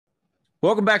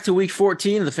Welcome back to week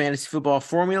 14 of the Fantasy Football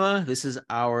Formula. This is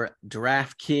our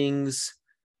DraftKings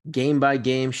game by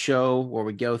game show where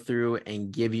we go through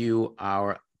and give you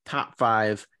our top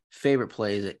 5 favorite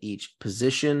plays at each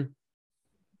position.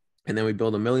 And then we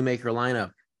build a Millie Maker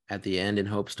lineup at the end in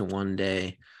hopes to one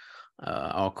day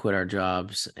all quit our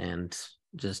jobs and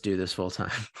just do this full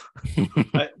time.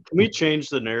 Can we change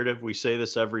the narrative? We say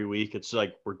this every week. It's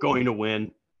like, we're going to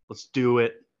win. Let's do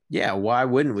it. Yeah, why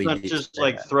wouldn't we? Not just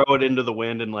like throw it into the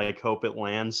wind and like hope it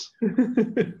lands.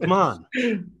 Come on.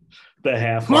 The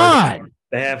half. Come on.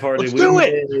 The half-hearted. Let's do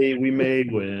it. We may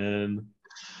win.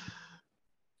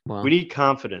 Well, we need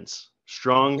confidence.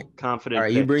 Strong, confident. All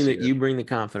right, you bring the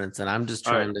confidence, and I'm just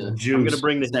trying to. I'm going to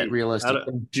bring the heat. Realistic.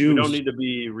 We don't need to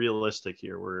be realistic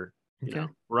here. We're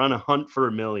on a hunt for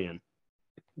 $1 million.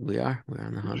 We're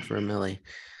on the hunt for $1 million.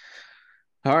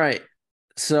 All right.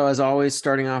 So as always,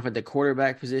 starting off at the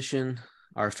quarterback position,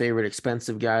 our favorite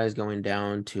expensive guys going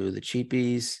down to the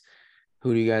cheapies.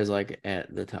 Who do you guys like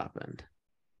at the top end?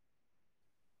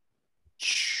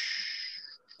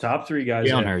 Top 3 guys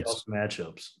Jalen have Hurts.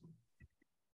 matchups.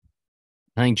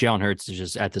 I think Jalen Hurts is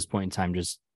just at this point in time,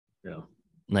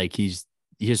 like he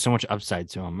has so much upside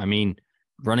to him. I mean,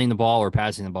 running the ball or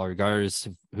passing the ball, regardless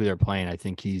of who they're playing, I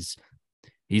think he's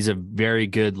a very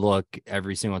good look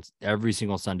every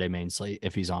single Sunday main slate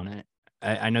if he's on it.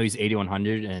 I know he's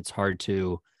 8,100, and it's hard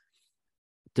to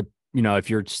if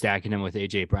you're stacking him with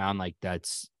AJ Brown, like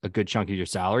that's a good chunk of your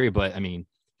salary. But I mean,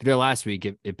 last week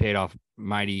it paid off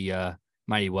mighty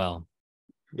well.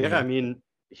 Yeah, I mean,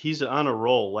 he's on a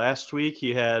roll. Last week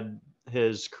he had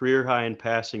his career high in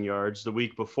passing yards. The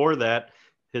week before that,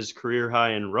 his career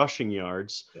high in rushing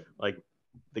yards. Like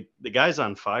the guy's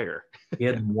on fire. He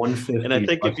had 150. And I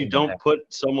think if you don't put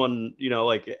someone,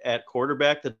 like at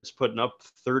quarterback that's putting up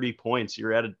 30 points,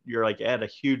 you're at a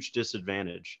huge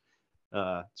disadvantage.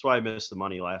 That's why I missed the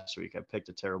money last week. I picked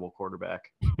a terrible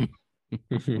quarterback.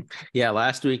 Yeah,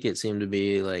 last week it seemed to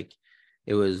be like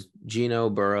it was Geno,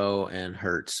 Burrow, and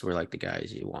Hurts were like the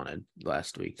guys you wanted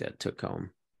last week that took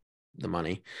home the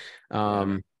money.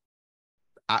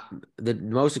 The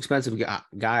most expensive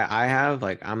guy I have,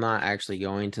 like, I'm not actually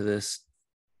going to this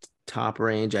top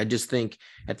range. I just think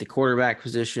at the quarterback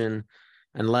position,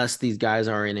 unless these guys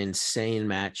are in insane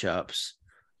matchups,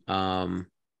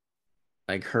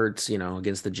 like Hurts,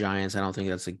 against the Giants, I don't think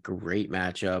that's a great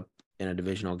matchup in a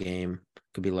divisional game.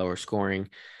 Could be lower scoring.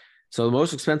 So the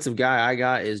most expensive guy I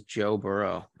got is Joe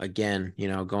Burrow. Again,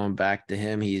 going back to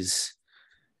him, he's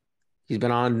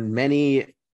been on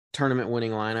many tournament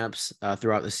winning lineups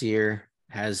throughout this year,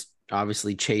 has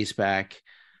obviously Chase back.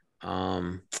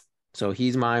 So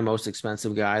he's my most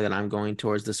expensive guy that I'm going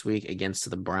towards this week against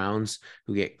the Browns,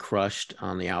 who get crushed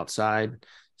on the outside.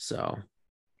 So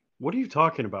what are you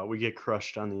talking about? We get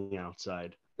crushed on the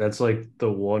outside. That's like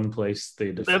the one place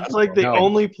they defend. That's like the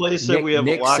only place that we have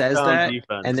Nick lockdown says that,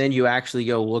 defense. and then you actually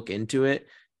go look into it,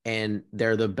 and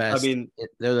they're the best. I mean,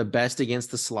 they're the best against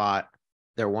the slot.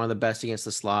 They're one of the best against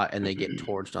the slot, and they get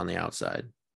torched on the outside.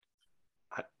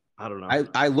 I don't know.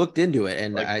 I looked into it,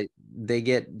 and they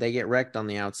get wrecked on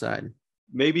the outside.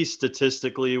 Maybe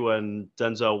statistically, when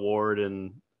Denzel Ward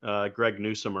and Greg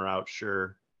Newsome are out,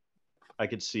 sure, I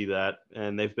could see that,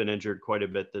 and they've been injured quite a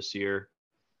bit this year.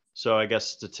 So I guess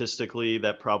statistically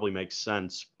that probably makes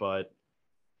sense, but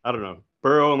I don't know.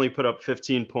 Burrow only put up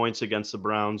 15 points against the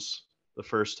Browns the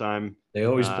first time. They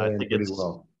always play pretty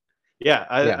well. Yeah,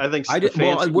 I think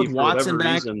Stefanski, with for Watson whatever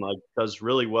back, reason, does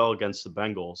really well against the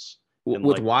Bengals.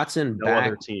 With Watson no back,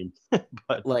 other team.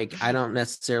 But I don't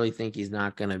necessarily think he's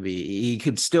not going to be. He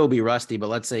could still be rusty, but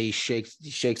let's say he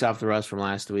shakes off the rust from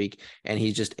last week, and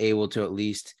he's just able to at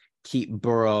least keep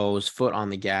Burrow's foot on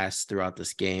the gas throughout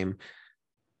this game.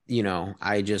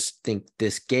 I just think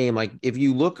this game, like, if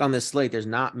you look on this slate, there's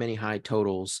not many high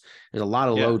totals. There's a lot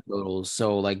of low totals.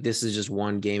 So, like, this is just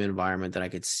one game environment that I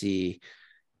could see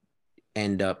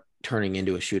end up turning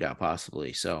into a shootout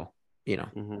possibly. So,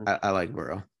 I like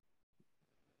Burrow.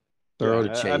 To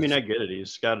Chase. I mean, I get it.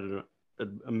 He's got an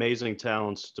amazing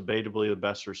talents, debatably the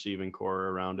best receiving core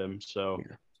around him. So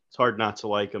it's hard not to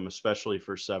like him, especially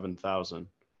for 7,000.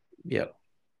 Yep.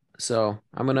 So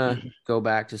I'm going to go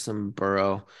back to some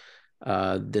Burrow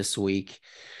this week.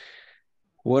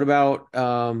 What about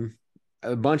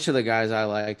a bunch of the guys I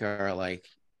like are like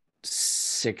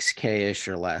 6K-ish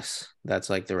or less. That's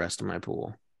like the rest of my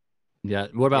pool. Yeah.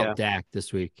 What about Dak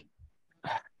this week?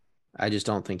 I just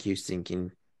don't think Houston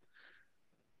can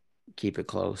keep it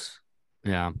close.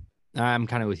 Yeah. I'm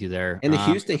kind of with you there. And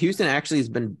Houston actually has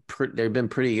been they've been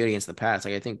pretty good against the pass.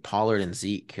 Like, I think Pollard and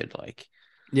Zeke could like.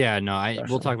 Yeah, no,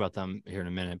 we'll talk about them here in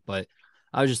a minute, but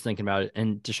I was just thinking about it.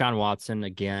 And Deshaun Watson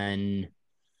again,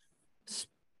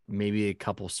 maybe a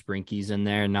couple sprinkies in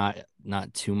there, not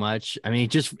too much. I mean,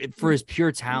 just for his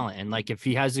pure talent, and like if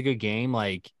he has a good game,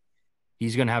 like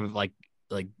he's gonna have like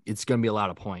it's gonna be a lot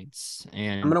of points.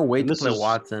 And I'm gonna wait to play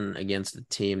Watson against a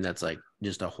team that's like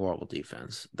just a horrible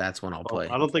defense. That's when I'll play.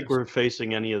 I don't think we're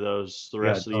facing any of those the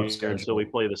rest of the year until we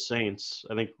play the Saints.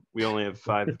 I think we only have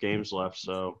 5 games left,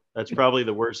 so that's probably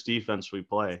the worst defense we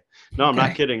play. No, I'm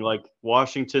not kidding. Like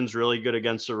Washington's really good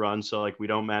against the run, so like we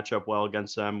don't match up well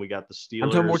against them. We got the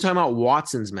Steelers. We're talking about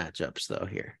Watson's matchups though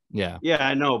here. Yeah,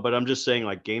 I know, but I'm just saying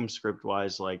like game script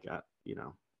wise, like all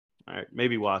right,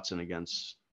 maybe Watson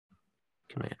against.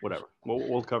 Whatever.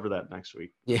 We'll cover that next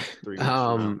week. Yeah.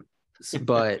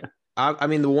 But I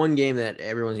mean, the one game that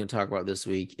everyone's going to talk about this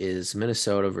week is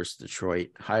Minnesota versus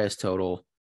Detroit. Highest total.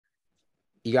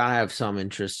 You got to have some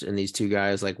interest in these two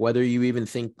guys. Like whether you even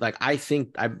think, like I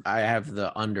think I have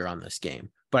the under on this game,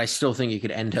 but I still think it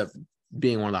could end up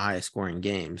being one of the highest scoring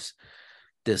games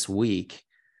this week.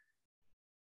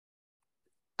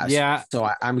 Yeah. So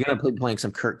I'm going to be playing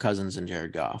some Kirk Cousins and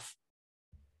Jared Goff.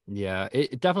 Yeah,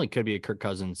 it definitely could be a Kirk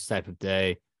Cousins type of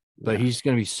day, but he's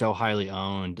going to be so highly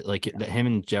owned. Like him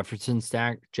and Jefferson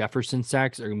stacks are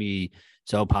going to be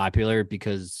so popular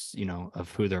because,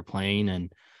 of who they're playing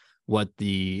and what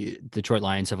the Detroit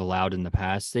Lions have allowed in the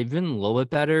past. They've been a little bit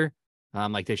better.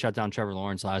 Like they shut down Trevor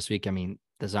Lawrence last week. I mean,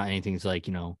 that's not anything to like,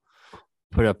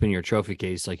 put up in your trophy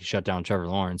case, like you shut down Trevor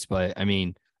Lawrence. But I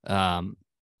mean,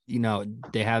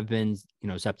 they have been,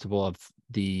 susceptible of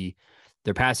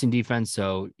their passing defense,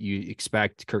 so you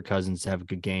expect Kirk Cousins to have a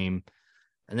good game.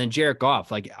 And then Jared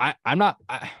Goff, like I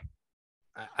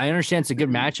understand it's a good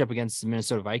matchup against the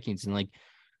Minnesota Vikings, and like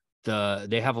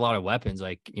they have a lot of weapons.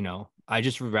 Like, I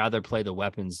just would rather play the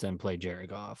weapons than play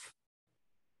Jared Goff.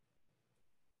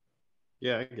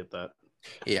 Yeah, I get that.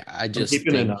 Yeah, I'm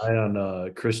keeping an eye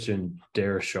on Christian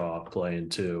Darrisaw playing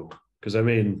too, because I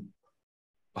mean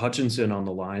Hutchinson on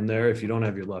the line there. If you don't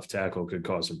have your left tackle, could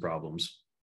cause some problems.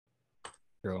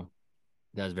 True.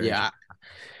 That's very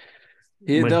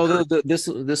true. Though this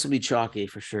will be chalky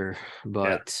for sure.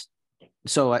 But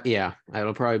so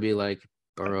it'll probably be like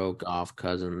Burrow, Goff,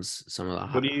 Cousins, some of the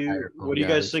what do you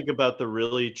guys think about the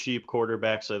really cheap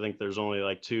quarterbacks? I think there's only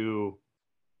like 2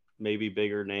 maybe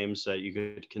bigger names that you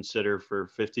could consider for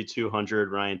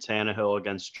 5,200. Ryan Tannehill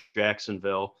against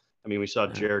Jacksonville. I mean, we saw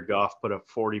Jared Goff put up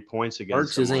 40 points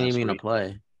against them. Isn't even going to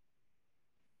play.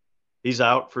 He's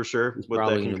out for sure with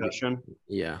that concussion.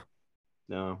 Yeah.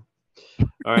 No.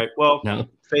 All right. Well,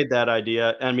 fade that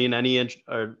idea. I mean,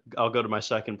 I'll go to my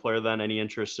second player then. Any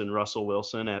interest in Russell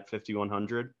Wilson at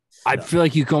 5,100? I feel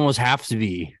like you almost have to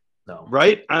be. No.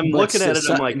 Right? I'm looking at it.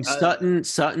 I'm like,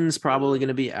 Sutton's probably going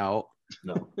to be out.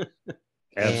 No.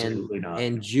 Absolutely not.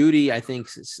 And Judy, I think.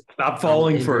 Stop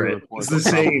falling for it. It's the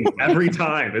same every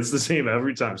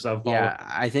time. Stop falling. Yeah,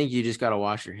 I think you just got to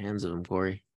wash your hands of him,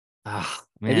 Corey. Oh,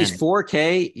 man. If he's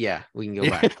 4K, yeah, we can go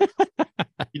back.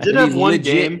 He did have one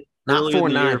game, not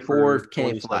 4.9,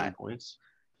 4K flat points.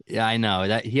 Yeah, I know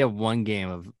that he had one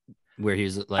game of where he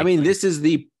was like. I mean, this is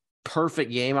the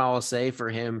perfect game, I will say,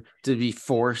 for him to be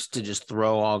forced to just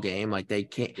throw all game. Like they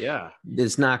can't. Yeah,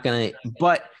 it's not gonna.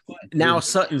 But now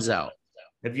Sutton's out.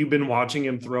 Have you been watching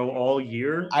him throw all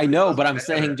year? I know, but I'm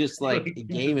saying just like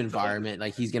game environment,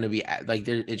 like he's going to be like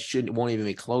there. Won't even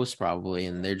be close probably,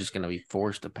 and they're just going to be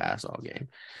forced to pass all game.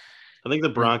 I think the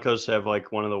Broncos have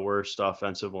like one of the worst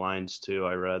offensive lines too.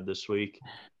 I read this week,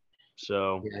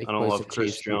 so I don't love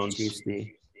Chris Jones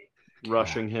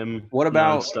rushing him. What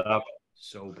about nonstop.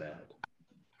 So bad,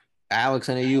 Alex?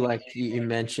 I know you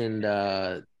mentioned.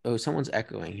 Someone's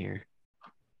echoing here.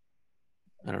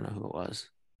 I don't know who it was,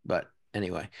 but.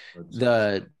 Anyway,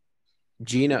 the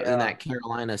Geno in that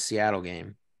Carolina-Seattle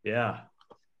game. Yeah,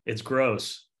 it's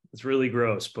gross. It's really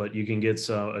gross, but you can get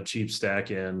a cheap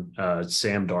stack in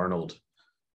Sam Darnold,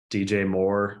 DJ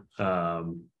Moore,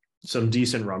 some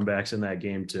decent run backs in that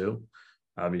game too.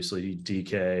 Obviously,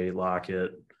 DK,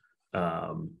 Lockett,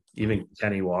 even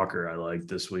Kenny Walker I like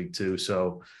this week too.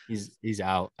 So he's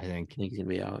out, I think. He's going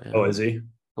to be out. Yeah. Oh, is he?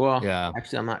 Well, yeah.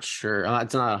 Actually, I'm not sure.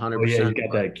 It's not 100%. Oh, yeah, he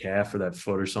got that calf or that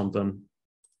foot or something,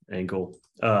 ankle.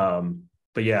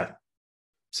 But yeah,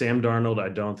 Sam Darnold, I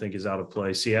don't think is out of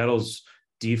play. Seattle's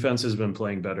defense has been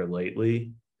playing better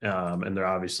lately, and they're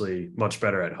obviously much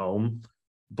better at home.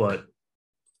 But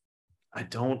I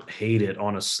don't hate it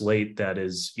on a slate that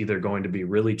is either going to be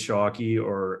really chalky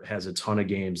or has a ton of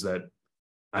games that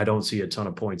I don't see a ton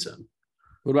of points in.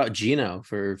 What about Geno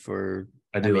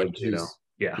I mean, like Geno.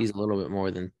 Yeah. He's a little bit more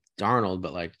than Darnold,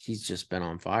 but like he's just been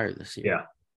on fire this year.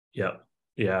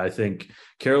 Yeah. I think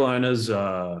Carolina's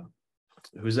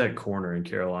who's that corner in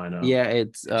Carolina? Yeah,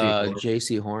 it's Horn.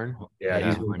 JC Horn. Yeah,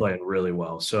 he's been playing really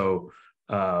well. So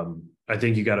I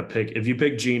think you got to pick. If you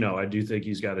pick Geno, I do think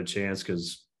he's got a chance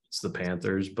because it's the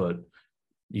Panthers, but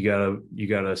you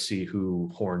gotta see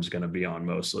who Horn's going to be on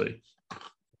mostly.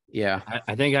 Yeah,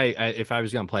 I think I if I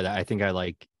was going to play that, I think I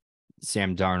like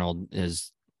Sam Darnold.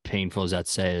 As painful as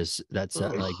that's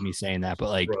like me saying that, but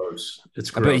like gross. It's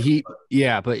gross.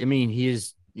 But I mean, he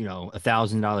is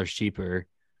 $1,000 cheaper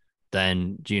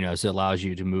than Geno, so it allows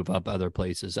you to move up other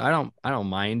places. I don't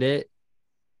mind it.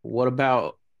 What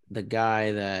about the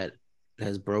guy that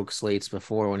has broke slates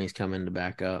before when he's coming to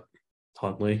back up?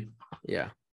 Huntley. Yeah.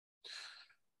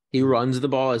 He runs the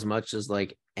ball as much as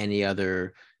like any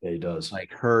other. Yeah, he does.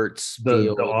 Like Hurts.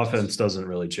 The offense doesn't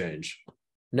really change.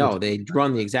 No, they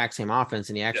run the exact same offense,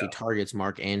 and he actually targets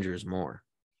Mark Andrews more.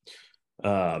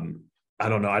 I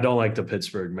don't know. I don't like the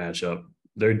Pittsburgh matchup.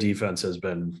 Their defense has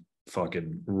been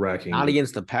fucking wrecking. Not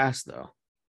against the pass, though.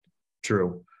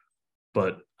 True.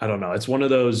 But I don't know. It's one of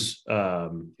those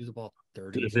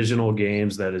divisional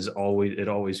games that is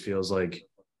always feels like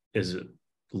is it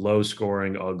low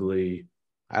scoring, ugly.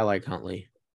 I like Huntley.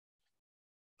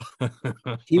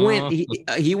 He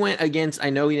went against,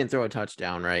 I know he didn't throw a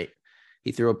touchdown, right?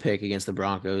 He threw a pick against the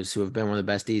Broncos, who have been one of the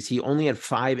best Ds. He only had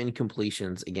 5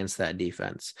 incompletions against that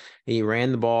defense. He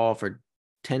ran the ball for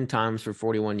 10 times for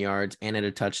 41 yards and had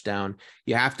a touchdown.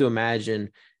 You have to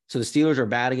imagine. So the Steelers are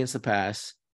bad against the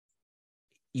pass.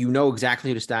 You know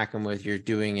exactly who to stack them with. You're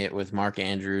doing it with Mark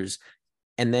Andrews.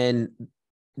 And then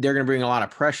they're going to bring a lot of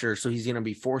pressure. So he's going to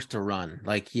be forced to run.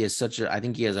 Like I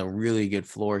think he has a really good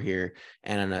floor here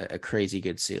and a crazy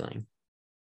good ceiling.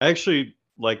 I actually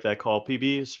like that call,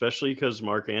 PB, especially because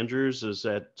Mark Andrews is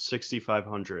at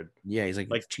 6,500. Yeah, he's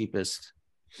like cheapest.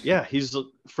 Yeah, he's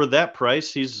for that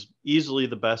price, he's easily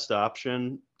the best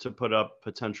option to put up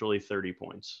potentially 30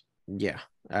 points. Yeah,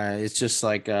 it's just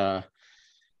like I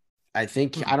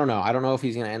think I don't know if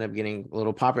he's going to end up getting a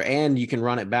little popular, and you can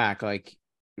run it back. Like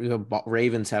the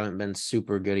Ravens haven't been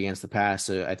super good against the pass,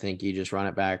 so I think you just run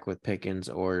it back with Pickens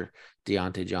or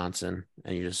Deontay Johnson,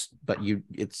 and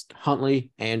it's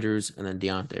Huntley, Andrews, and then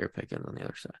Deontay or Pickens on the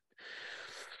other side.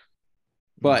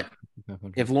 But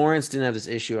if Lawrence didn't have this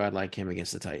issue, I'd like him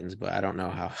against the Titans, but I don't know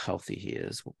how healthy he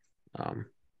is.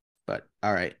 But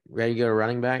all right, ready to go to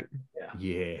running back? Yeah.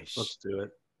 Yes. Let's do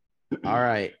it. All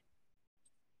right.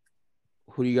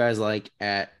 Who do you guys like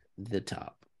at the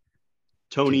top?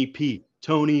 Tony P.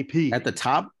 At the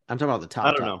top? I'm talking about the top.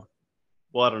 I don't know.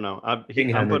 Well, I don't know. I'm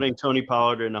putting Tony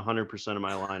Pollard in 100% of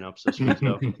my lineups this week,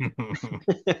 though.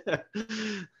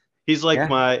 He's like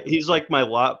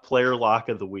my player lock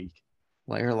of the week.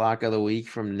 Player lock of the week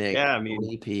from Nick. Yeah, I mean,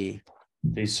 EP.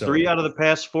 He's 3 out of the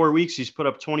past 4 weeks, he's put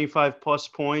up 25 plus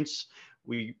points.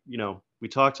 We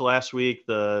talked last week.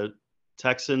 The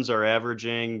Texans are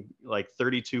averaging like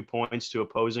 32 points to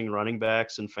opposing running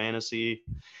backs in fantasy.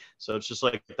 So it's just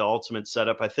like the ultimate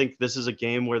setup. I think this is a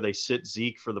game where they sit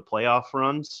Zeke for the playoff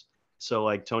runs. So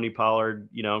like Tony Pollard,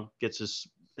 gets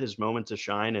his moment to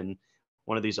shine in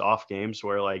one of these off games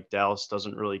where like Dallas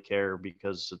doesn't really care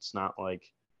because it's not like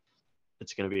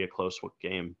it's going to be a close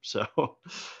game. So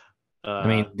I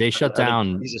mean, they shut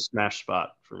down. He's a smash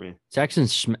spot for me.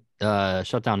 Texans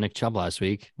shut down Nick Chubb last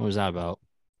week. What was that about?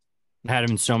 I had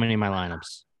him in so many of my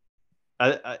lineups.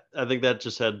 I think that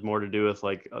just had more to do with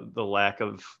like the lack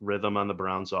of rhythm on the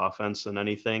Browns offense than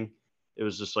anything. It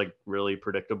was just like really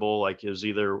predictable. Like it was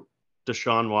either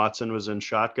Deshaun Watson was in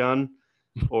shotgun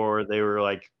or they were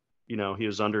like, he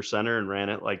was under center and ran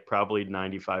it like probably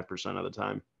 95% of the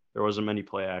time. There wasn't many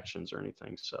play actions or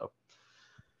anything. So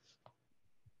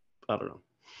I don't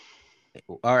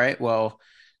know. All right. Well,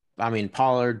 I mean,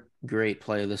 Pollard, great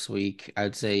play this week,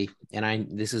 I'd say.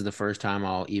 And this is the first time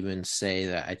I'll even say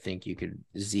that I think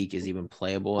Zeke is even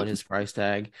playable at his price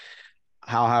tag.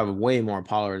 I'll have way more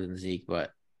Pollard than Zeke,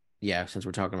 but yeah, since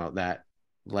we're talking about that,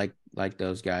 like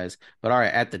those guys. But all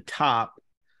right, at the top,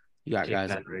 you got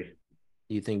guys. Henry.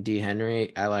 You think D.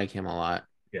 Henry? I like him a lot.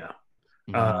 Yeah.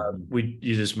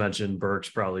 You just mentioned Burks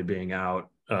probably being out.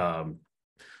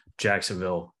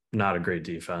 Jacksonville, not a great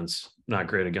defense, not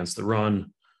great against the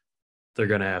run. They're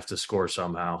going to have to score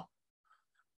somehow.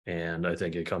 And I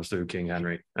think it comes through King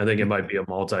Henry. I think it might be a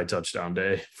multi-touchdown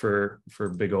day for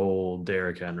big old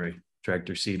Derrick Henry,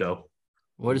 Tractor Cito.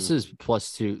 What is his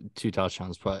plus two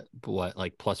touchdowns? But what,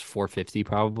 like plus 450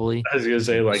 probably? I was gonna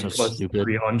say like plus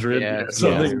 300. Yeah,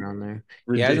 something around there.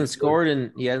 He hasn't scored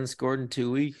in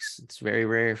 2 weeks. It's very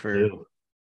rare for.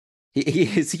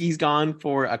 He's gone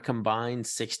for a combined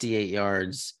 68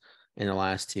 yards in the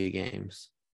last 2 games.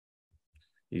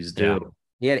 He's due.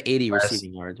 He had 80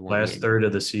 receiving yards. Last third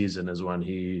of the season is when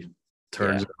he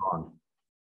turns it on.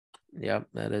 Yep,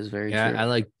 that is very Yeah, true.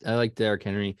 I like Derrick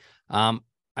Henry.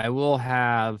 I will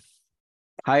have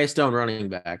Highest owned running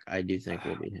back, I do think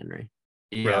will be Henry.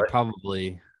 Really?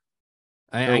 probably.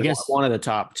 I Or guess one of the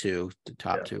top two,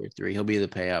 Yeah. 2 or 3. He'll be the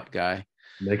pay up guy.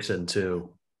 Mixon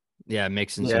too.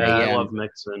 Mixon. Yeah, Yeah, I love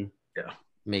Mixon.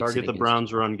 Makes Target it the against-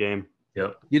 Browns run game.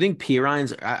 Yep. Do you think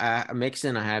Pirine's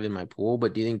Mixon I have in my pool,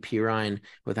 but do you think Pirine,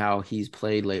 with how he's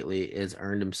played lately, has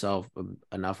earned himself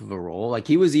enough of a role? Like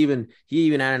he even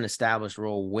had an established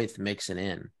role with Mixon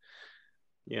in.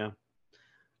 Yeah.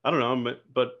 I don't know,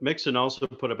 but Mixon also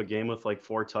put up a game with like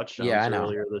 4 touchdowns Yeah, I know.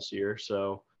 earlier this year.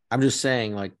 So I'm just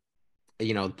saying, like,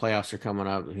 the playoffs are coming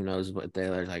up. Who knows what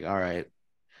they're like? All right,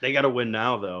 they got to win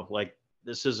now, though. Like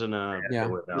this isn't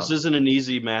this isn't an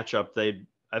easy matchup.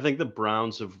 I think the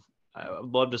Browns have. I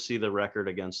would love to see the record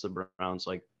against the Browns.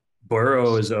 Like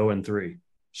Burrow is 0-3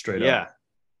 straight up.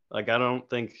 Like I don't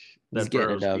think He's that getting a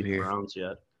Burrow's dub beat the here. Browns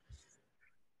yet.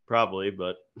 Probably,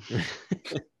 but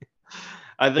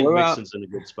I think What about- Mixon's in a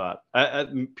good spot.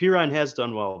 Pirine has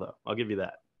done well, though. I'll give you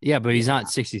that. Yeah, but he's not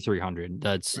 6,300.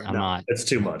 I'm not. That's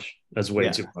too much. That's way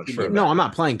Yeah. too much for No, I'm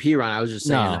not playing Pirine. I was just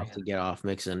saying No. enough to get off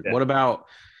Mixon. Yeah. What about?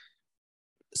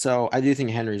 So I do think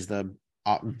Henry's the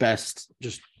best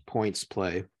just points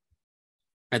play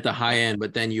at the high end,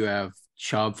 but then you have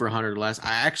Chubb for 100 less.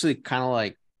 I actually kind of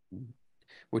like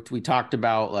what we talked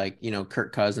about, like,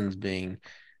 Kirk Cousins being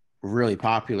really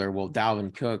popular. Well,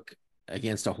 Dalvin Cook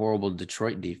against a horrible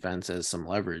Detroit defense as some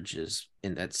leverage is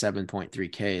in that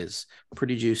 7.3K is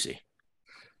pretty juicy.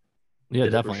 Yeah, Yeah,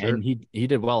 for definitely. sure. And he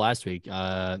did well last week.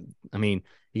 I mean,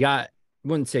 he got, I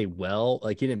wouldn't say well,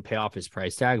 like he didn't pay off his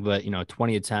price tag, but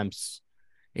 20 attempts,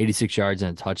 86 yards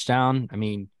and a touchdown. I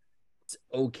mean, it's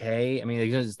okay. I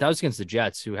mean, that was against the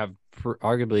Jets, who have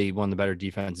arguably one of the better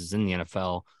defenses in the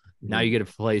NFL. Now you get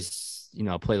to play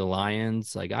the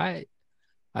Lions. Like I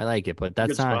like it, but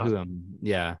that's Good not spot. who I'm.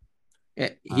 Yeah. Yeah,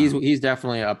 he's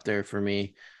definitely up there for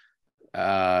me.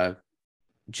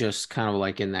 Just kind of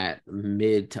like in that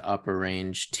mid to upper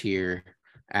range tier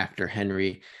after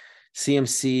Henry.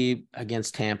 CMC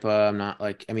against Tampa, I'm not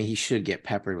like, I mean, he should get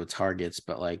peppered with targets,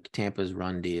 but like Tampa's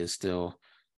run D is still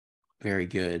very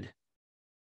good.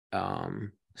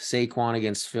 Saquon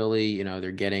against Philly,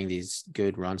 they're getting these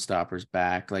good run stoppers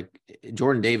back. Like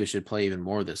Jordan Davis should play even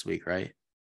more this week, right?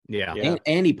 Yeah. Yeah.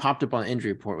 And he popped up on the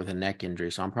injury report with a neck injury,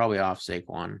 so I'm probably off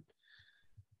Saquon.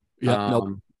 Yeah.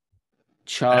 Nope.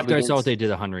 Chubb After I saw what against- they did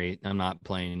 108, I'm not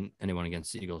playing anyone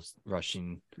against the Eagles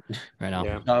rushing right now.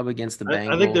 Yeah. Chubb against the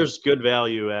Bengals. I think there's good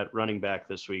value at running back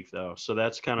this week, though. So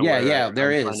that's kind of there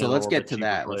I'm is. finding So a let's little get bit to cheaper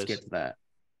that. plays. Let's get to that.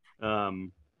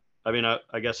 I mean,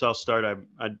 I guess I'll start.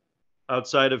 I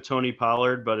outside of Tony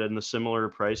Pollard, but in the similar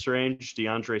price range,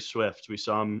 DeAndre Swift. We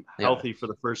saw him healthy for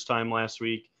the first time last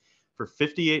week for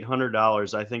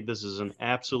 $5,800. I think this is an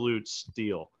absolute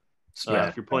steal.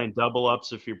 If you're playing double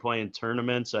ups, if you're playing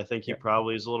tournaments, I think he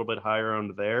probably is a little bit higher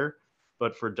owned there.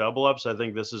 But for double ups, I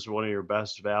think this is one of your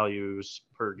best values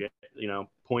per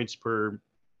points per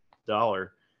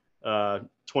dollar.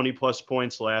 20 plus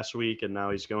points last week, and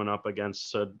now he's going up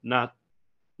against a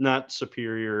not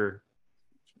superior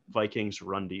Vikings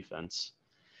run defense.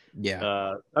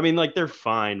 Yeah. I mean, like they're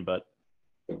fine, but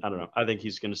I don't know. I think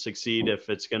he's going to succeed. If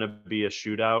it's going to be a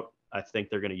shootout, I think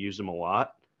they're going to use him a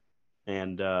lot.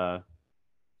 And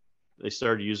they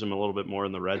started to use him a little bit more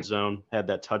in the red zone. Had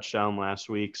that touchdown last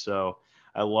week, so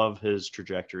I love his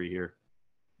trajectory here.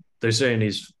 They're saying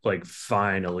he's like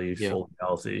finally fully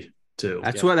healthy too.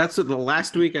 That's what the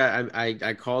last week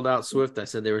I called out Swift. I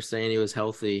said they were saying he was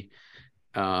healthy,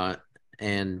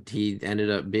 and he ended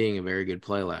up being a very good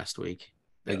play last week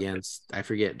against, I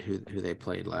forget who they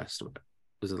played last week.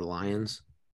 Was it the Lions?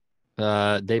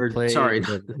 They played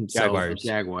the Jaguars.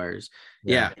 Jaguars.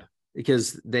 Yeah,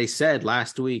 because they said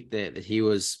last week that he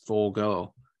was full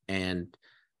go, and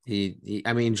he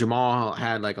I mean, Jamal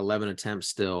had like 11 attempts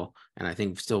still, and I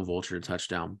think still vultured a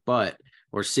touchdown. But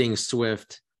we're seeing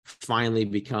Swift finally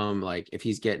become like, if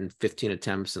he's getting 15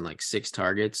 attempts and like 6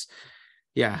 targets.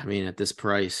 Yeah, I mean, at this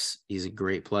price, he's a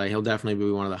great play. He'll definitely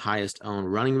be one of the highest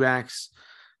owned running backs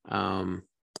on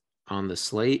the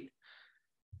slate.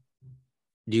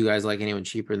 Do you guys like anyone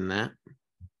cheaper than that?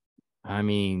 I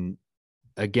mean,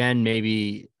 again,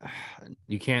 maybe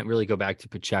you can't really go back to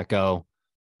Pacheco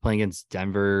playing against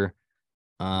Denver.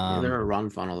 They're a run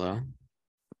funnel, though.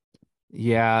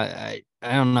 Yeah,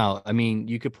 I don't know. I mean,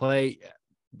 you could play.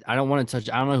 I don't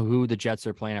know who the Jets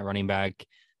are playing at running back.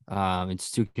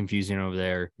 It's too confusing over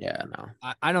there. Yeah,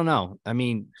 no. I don't know. I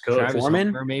mean, Go Travis Foreman?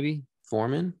 Homer, maybe.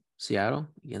 Foreman, Seattle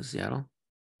against Seattle.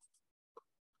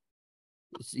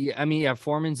 Yeah, I mean, yeah,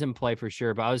 Foreman's in play for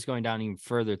sure, but I was going down even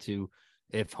further to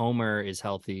if Homer is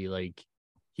healthy, like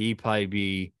he'd probably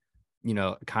be,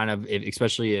 kind of,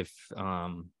 especially if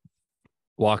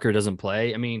Walker doesn't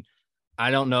play. I mean,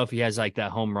 I don't know if he has like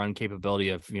that home run capability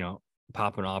of,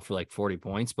 popping off for like 40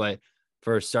 points, but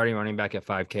for starting running back at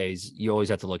 5Ks, you always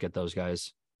have to look at those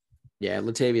guys. Yeah,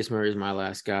 Latavius Murray is my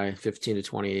last guy. 15 to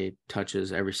 28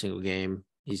 touches every single game.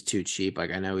 He's too cheap.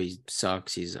 Like, I know he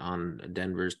sucks. He's on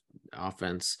Denver's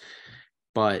offense,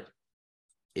 but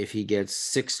if he gets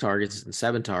 6 targets and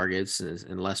 7 targets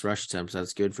and less rush attempts,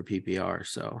 that's good for PPR.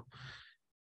 So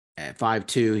at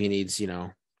 5.2, he needs,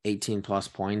 18 plus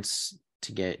points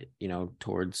to get,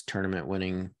 towards tournament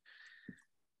winning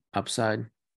upside.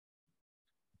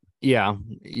 Yeah,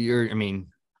 you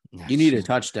need a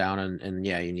touchdown and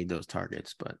yeah, you need those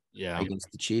targets, but yeah,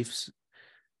 against the Chiefs,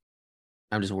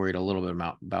 I'm just worried a little bit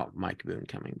about Mike Boone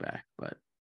coming back. But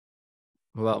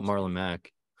what about Marlon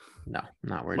Mack? No,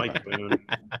 not worried Mike about Boone.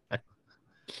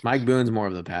 Mike Boone's more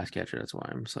of the pass catcher. That's why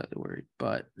I'm slightly worried.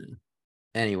 But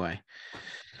anyway.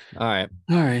 All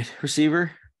right.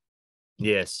 Receiver.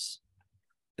 Yes.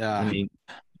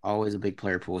 Always a big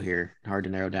player pool here. Hard to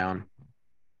narrow down.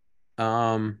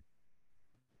 All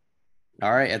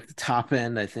right. At the top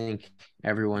end, I think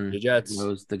everyone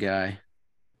knows the guy.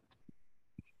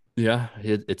 Yeah,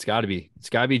 it's got to be. It's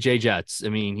got to be Jay Jets. I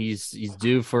mean, he's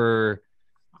due for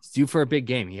a big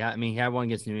game. He had one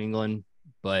against New England,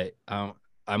 but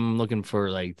I'm looking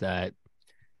for like that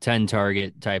 10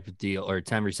 target type of deal or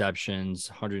 10 receptions,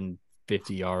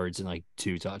 150 yards and like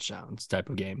 2 touchdowns type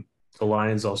of game. The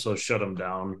Lions also shut him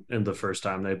down in the first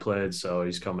time they played, so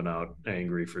he's coming out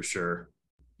angry for sure.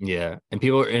 Yeah, and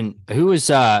who was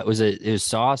it was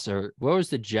Sauce or what was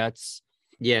the Jets?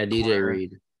 Yeah, DJ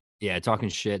Reed. Yeah, talking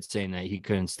shit, saying that he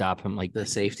couldn't stop him, like the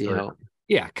safety help.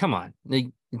 Yeah, come on, like,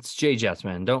 it's Jay Jets,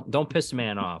 man. Don't piss the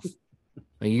man off.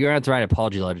 Like, you're gonna have to write an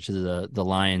apology letter to the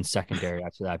Lions secondary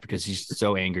after that because he's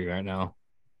so angry right now.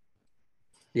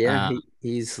 Yeah,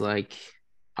 he's like,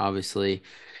 obviously,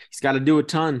 he's got to do a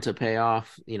ton to pay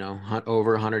off.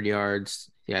 Over 100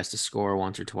 yards. He has to score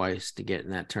once or twice to get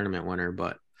in that tournament winner.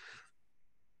 But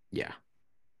yeah,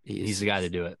 he's the guy to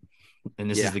do it,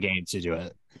 and this is the game to do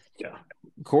it. Yeah.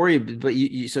 Corey, but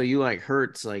you like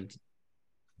Hurts, like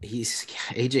he's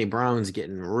AJ Brown's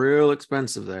getting real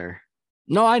expensive there.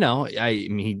 No, I know. I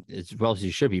mean, as well as he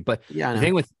should be, but yeah, the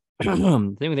thing with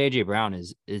AJ Brown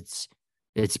is it's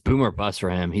boom or bust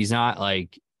for him. He's not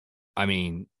like, I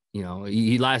mean,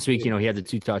 he last week, he had the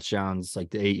 2 touchdowns, like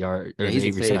the 8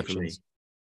 receptions.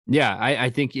 Yeah,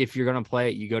 I think if you're gonna play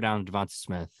it, you go down to Devonta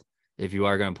Smith. If you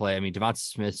are gonna play, I mean, Devonta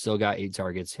Smith still got 8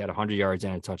 targets, he had 100 yards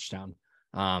and a touchdown.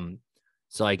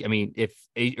 So like, I mean, if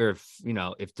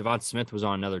Devonta Smith was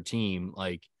on another team,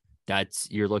 like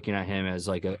you're looking at him as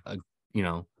like a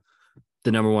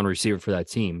the number 1 receiver for that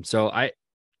team. So I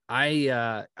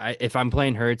if I'm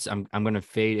playing Hurts, I'm going to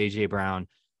fade AJ Brown.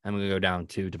 I'm going to go down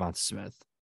to Devonta Smith,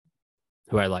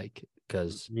 who I like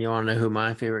because. You want to know who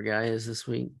my favorite guy is this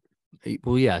week?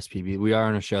 Well, yes, PB. We are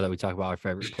on a show that we talk about our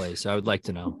favorite plays, so I would like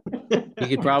to know. You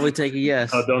could probably take a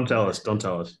guess. Oh, don't tell us.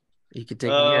 You could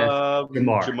take a guess.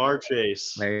 Jamar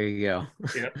Chase. There you go.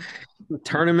 Yeah.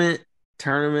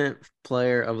 Tournament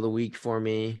player of the week for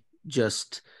me.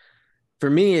 For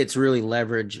me, it's really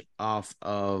leverage off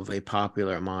of a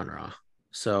popular Amon-Ra.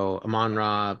 So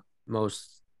Amon-Ra,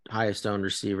 most highest owned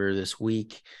receiver this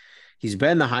week. He's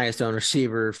been the highest owned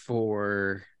receiver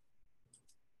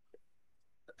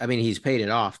he's paid it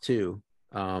off too.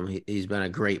 He's been a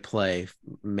great play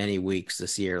many weeks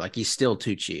this year. Like, he's still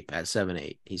too cheap at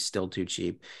 7.8. He's still too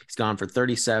cheap. He's gone for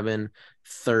 37,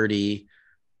 30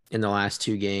 in the last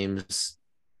 2 games,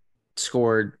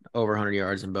 scored over 100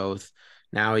 yards in both.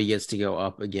 Now he gets to go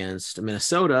up against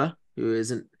Minnesota, who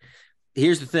isn't.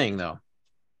 Here's the thing, though.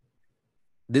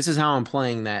 This is how I'm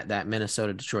playing that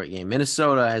Minnesota-Detroit game.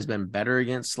 Minnesota has been better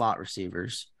against slot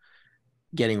receivers,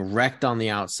 getting wrecked on the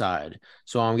outside.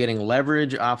 So I'm getting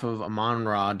leverage off of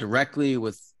Amon-Ra directly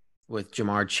with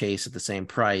Jamar Chase at the same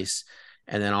price,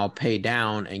 and then I'll pay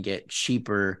down and get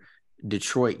cheaper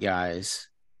Detroit guys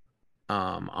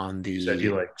on the. You said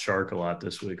you like Chark a lot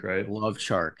this week, right? Love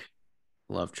Chark.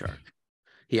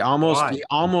 He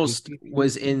almost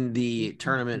was in the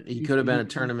tournament. He could have been a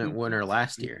tournament winner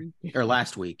last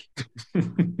week.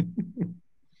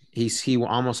 He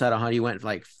almost had 100. He went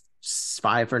like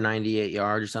 5 for 98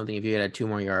 yards or something. If he had 2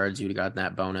 more yards, you'd have gotten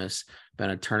that bonus. Been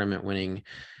a tournament winning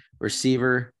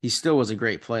receiver. He still was a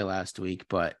great play last week,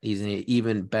 but he's in an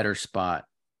even better spot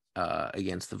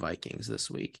against the Vikings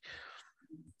this week.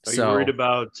 Are you worried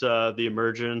about the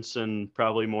emergence and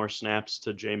probably more snaps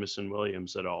to Jameson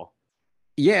Williams at all?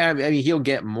 Yeah, I mean, he'll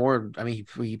get more. I mean,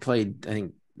 he played, I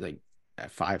think, like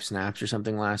 5 snaps or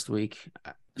something last week.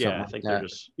 Yeah, Something I like think that. they're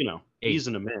just,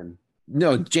 easing them in.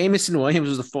 No, Jamison Williams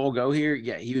was the full go here.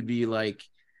 Yeah, he would be like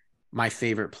my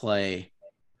favorite play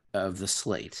of the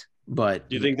slate. But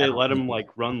Do you think they let him like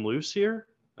run loose here?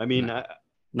 I mean, No.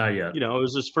 Not yet. it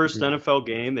was his first No. NFL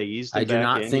game. They eased him I do back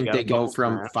not in. He think got they a go couple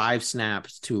from snaps. 5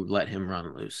 snaps to let him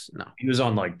run loose. No. He was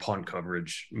on like punt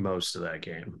coverage most of that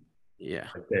game. Yeah.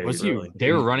 Like Was he?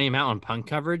 They were running him out on punt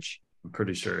coverage. I'm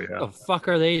pretty sure. Yeah. What the fuck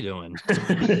are they doing?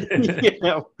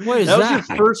 Yeah. What is That was that?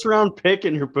 your first round pick,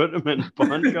 and you're putting him in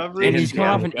punt coverage. And he's coming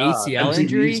Oh, off an God. ACL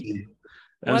injury. MCDC.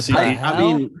 What the MCDC. hell?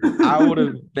 I mean, I would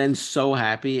have been so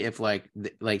happy if like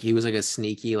he was like a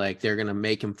sneaky, like they're gonna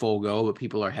make him full go, but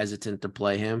people are hesitant to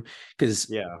play him because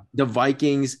Yeah. the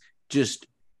Vikings just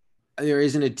there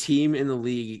isn't a team in the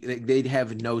league they'd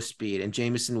have no speed, and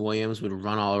Jamison Williams would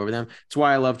run all over them. That's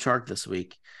why I love Chark this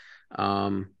week.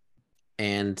 And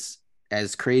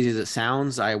as crazy as it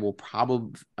sounds, I will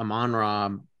probably Amon-Ra,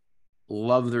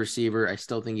 love the receiver. I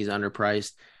still think he's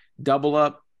underpriced. Double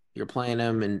up. You're playing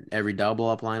him in every double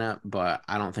up lineup, but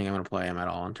I don't think I'm going to play him at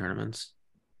all in tournaments.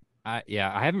 I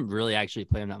haven't really actually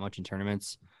played him that much in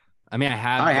tournaments. I mean,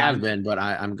 I have been, but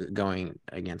I'm going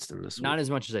against him this week. Not as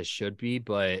much as I should be,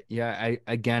 but yeah,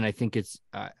 I think it's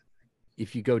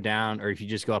if you go down or if you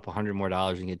just go up $100 more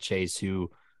and get Chase, who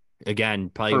again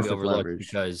probably Perfect overlooked leverage.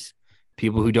 because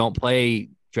people who don't play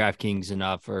DraftKings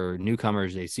enough or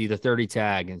newcomers, they see the 30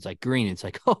 tag and it's like green. It's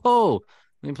like, oh,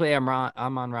 let me play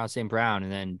Amon-Ra St. Brown,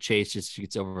 and then Chase just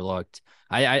gets overlooked.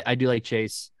 I do like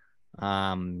Chase, but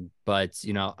I'm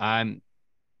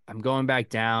going back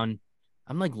down.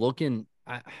 I'm like looking.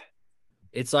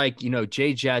 It's like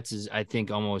Jay Jets is I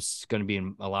think almost going to be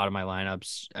in a lot of my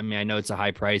lineups. I mean I know it's a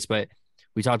high price, but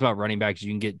we talked about running backs.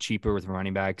 You can get cheaper with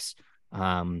running backs.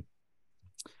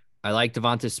 I like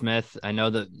Devonta Smith. I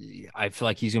know that I feel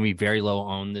like he's going to be very low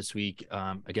owned this week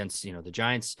against the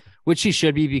Giants, which he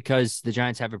should be because the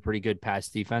Giants have a pretty good pass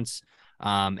defense,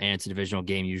 and it's a divisional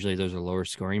game. Usually those are lower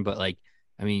scoring, but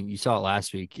you saw it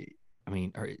last week. I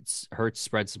mean, Hurts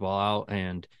spreads the ball out,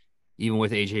 and even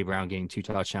with AJ Brown getting 2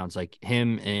 touchdowns, like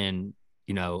him and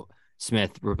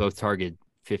Smith were both targeted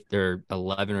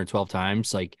 11 or 12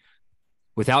 times. Like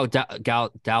without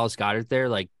Dallas Goedert there,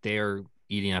 like they're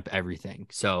eating up everything.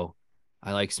 So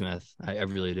I like Smith. I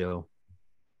really do.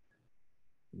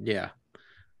 Yeah.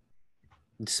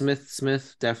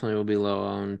 Smith definitely will be low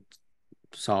owned.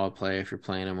 Solid play if you're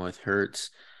playing him with Hurts.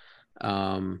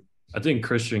 I think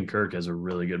Christian Kirk has a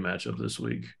really good matchup this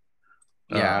week.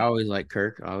 Yeah, I always like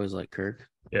Kirk.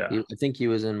 Yeah. I think he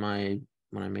was in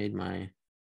when I made my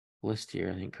list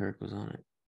here. I think Kirk was on it.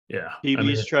 Yeah.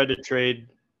 PB's tried to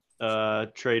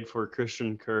trade for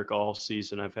Christian Kirk all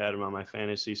season. I've had him on my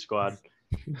fantasy squad.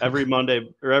 Every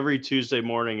Monday or every Tuesday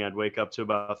morning, I'd wake up to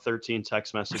about 13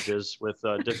 text messages with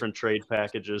different trade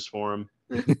packages for him.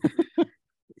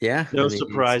 Yeah. No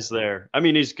surprise there. I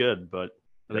mean, he's good, but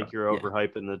I think you're Yeah.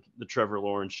 overhyping the Trevor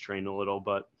Lawrence train a little,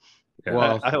 but Yeah.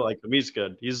 Well, I like him. He's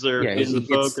good. He's the he gets-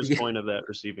 focus point of that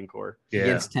receiving core. Yeah.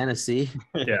 against Tennessee.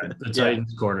 Yeah. The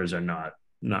Titans corners are not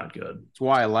good. That's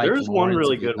why I like There's one Lawrence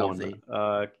really to be good healthy.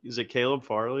 one. Is it Caleb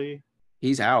Farley?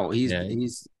 He's out. He's Yeah.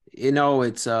 it's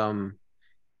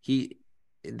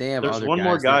they have There's other one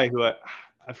more guys guy who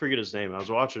I forget his name. I was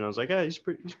watching. I was like, yeah, he's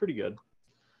pretty good.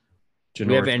 Do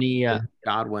we have any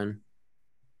Godwin.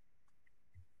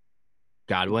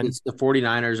 Godwin? The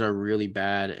 49ers are really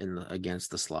bad against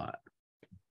the slot.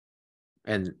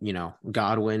 And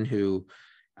Godwin, who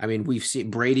we've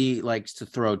seen Brady likes to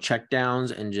throw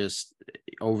checkdowns and just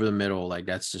over the middle, like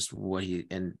that's just what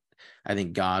I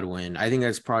think Godwin, I think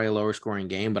that's probably a lower scoring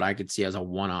game, but I could see as a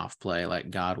one-off play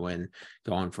like Godwin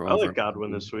going for I over like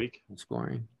Godwin this week,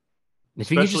 scoring.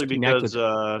 If you could just especially connect because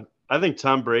with I think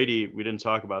Tom Brady. We didn't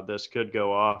talk about this. Could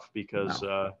go off because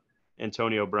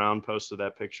Antonio Brown posted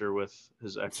that picture with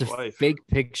his it's a ex-wife. fake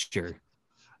picture.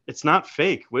 It's not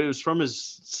fake. It was from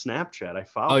his Snapchat. I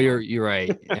followed. Oh, you're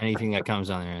right. Anything that comes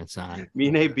on there, it's not. Me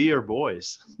and AB are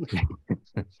boys. Dude,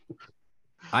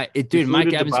 Mike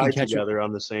Flew to Evans Dubai can catch together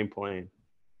on the same plane.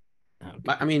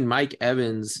 Mike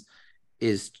Evans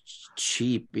is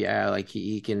cheap. Yeah, like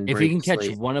he can. If break he can the catch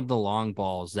slate. one of the long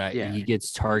balls that he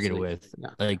gets targeted with,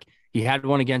 Yeah. like he had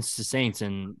one against the Saints,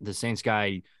 and the Saints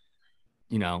guy,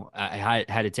 I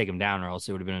had to take him down, or else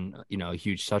it would have been, a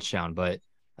huge touchdown. But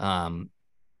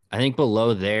I think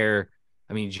below there,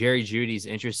 Jerry Judy's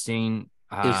interesting,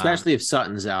 especially if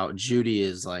Sutton's out. Judy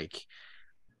is like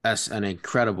that's an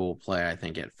incredible play. I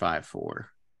think at 5'4".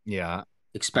 Yeah,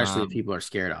 Especially if people are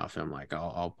scared off him. Like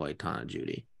I'll play a ton of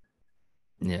Judy.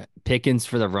 Yeah, Pickens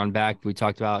for the run back we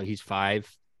talked about. He's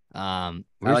 5. I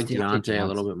like Deontay a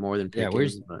little bit more than Pickens.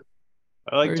 Where's but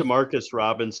I like Demarcus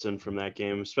Robinson from that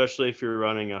game, especially if you're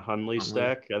running a Hundley Hundley.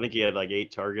 stack. I think he had like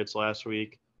 8 targets last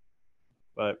week,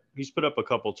 but he's put up a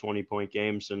couple 20-point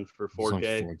games and for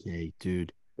 4K. 4K,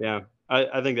 dude. Yeah,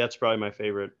 I think that's probably my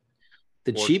favorite.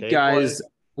 The 4K cheap play. guys.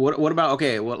 What about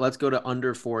let's go to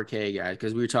under 4K guys,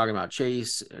 because we were talking about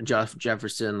Chase,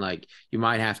 Jefferson. Like, you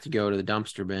might have to go to the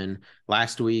dumpster bin.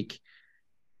 Last week,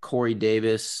 Corey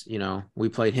Davis, we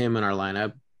played him in our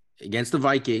lineup against the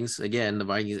Vikings. Again, the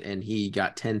Vikings, and he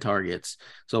got 10 targets.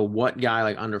 So what guy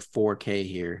like under 4K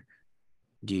here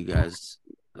do you guys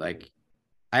like?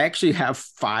 I actually have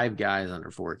 5 guys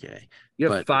under 4K.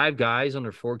 You have 5 guys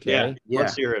under 4K? Yeah.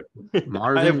 Let's hear it.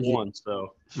 I have 1,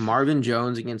 so. Marvin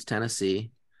Jones against Tennessee.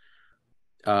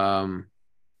 4.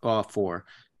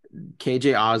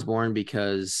 KJ Osborne,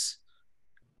 because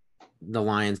the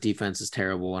Lions defense is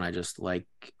terrible and I just like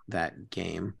that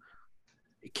game.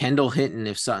 Kendall Hinton,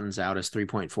 if Sutton's out, is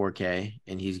 3.4K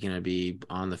and he's going to be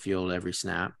on the field every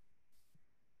snap.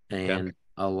 And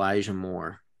Elijah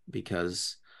Moore,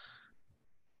 because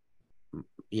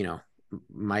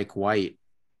Mike White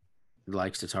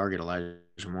likes to target Elijah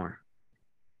Moore.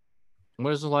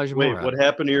 What is Elijah Moore? Wait, what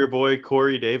happened to your boy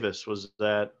Corey Davis? Was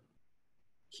that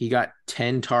he got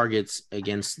 10 targets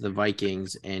against the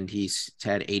Vikings and he's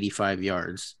had 85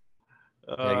 yards?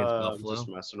 I'm just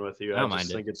messing with you. I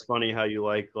just think it's funny how you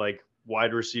like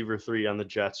wide receiver 3 on the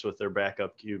Jets with their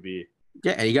backup QB.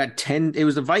 Yeah, and he got 10. It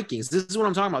was the Vikings. This is what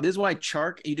I'm talking about. This is why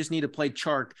Chark, you just need to play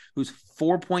Chark, who's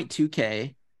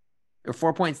 4.2K or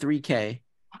 4.3K,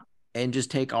 and just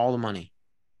take all the money.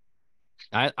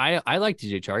 I like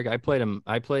DJ Chark. I played him.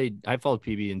 I followed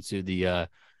PB into the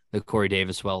Corey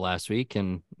Davis last week,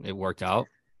 and it worked out.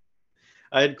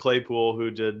 I had Claypool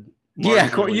who did.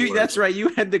 That's right. You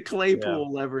had the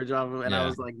Claypool leverage off of him, and I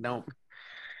was like, nope.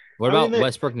 What about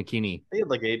Westbrook Nikini? He had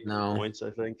like 8 points,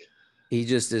 I think. He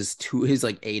just is he's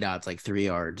like 8 odds, like 3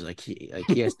 yards. Like he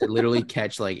has to literally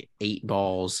catch like 8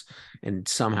 balls and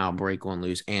somehow break one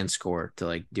loose and score to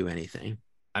like do anything.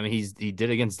 I mean, he did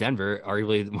against Denver,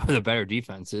 arguably one of the better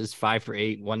defenses. 5 for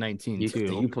 8, 119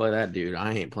 too. You play that, dude.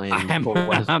 I ain't playing.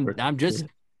 I'm just.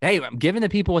 Hey, I'm giving the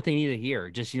people what they need to hear.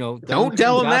 Just don't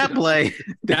tell them that play.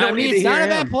 I mean, it's not a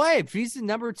bad play. If he's the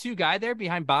number 2 guy there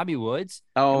behind Bobby Woods.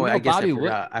 Oh, I guess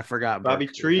I forgot Bobby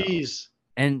Trees.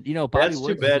 And Bobby that's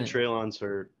Woods too bad. Traylon's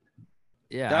hurt.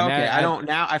 Yeah.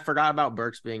 Okay. I forgot about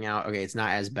Burks being out. Okay, it's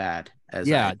not as bad as.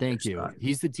 Yeah, thank you.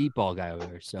 He's the deep ball guy over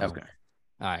there. So okay.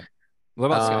 All right. What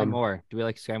about Sky Moore? Do we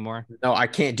like Sky Moore? No, I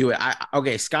can't do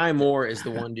it. Sky Moore is the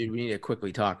one dude we need to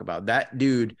quickly talk about. That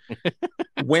dude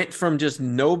went from just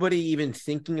nobody even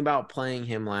thinking about playing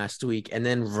him last week, and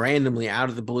then randomly out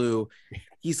of the blue,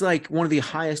 he's like one of the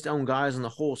highest owned guys on the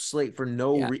whole slate for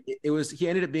he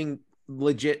ended up being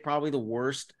legit probably the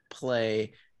worst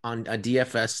play on a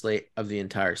DFS slate of the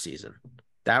entire season.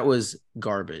 That was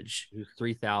garbage. He was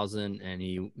 3,000 and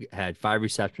he had 5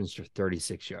 receptions for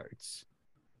 36 yards.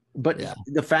 But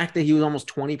the fact that he was almost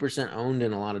 20% owned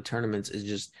in a lot of tournaments is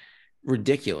just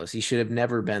ridiculous. He should have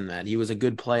never been that. He was a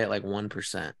good play at like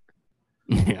 1%.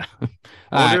 Yeah.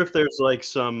 I wonder if there's like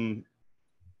some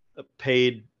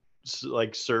paid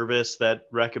like service that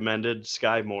recommended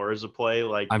Sky Moore as a play.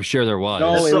 Like, I'm sure there was.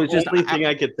 No, it was just the only thing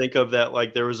I could think of that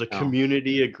like there was a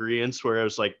community agreement where I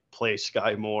was like, play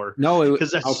Sky Moore. No,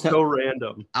 because that's so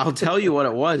random. I'll tell you what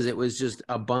it was. It was just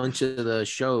a bunch of the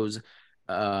shows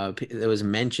that was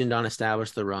mentioned on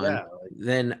Establish the Run. Yeah,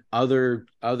 then other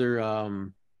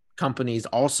companies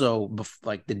also,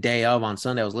 like the day of on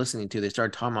Sunday I was listening to, they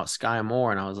started talking about Sky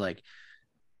Moore, and I was like,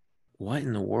 what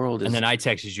in the world is... And then I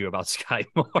texted you about Sky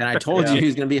Moore. And I told you he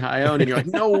was going to be high owned, and you're like,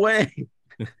 no way.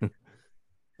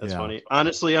 That's funny.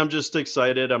 Honestly, I'm just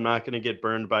excited. I'm not going to get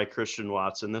burned by Christian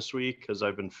Watson this week because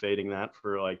I've been fading that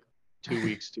for like 2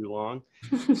 weeks too long.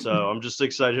 So I'm just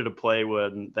excited to play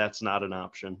when that's not an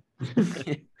option.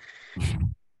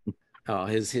 Oh,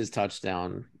 his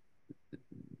touchdown,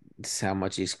 how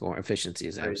much he scored, efficiency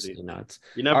is absolutely nuts.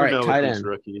 You never know with these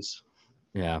rookies.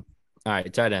 Yeah. All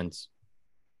right, tight ends.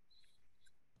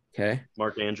 Okay.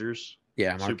 Mark Andrews.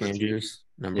 Yeah, Mark Andrews,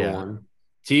 number 1.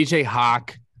 TJ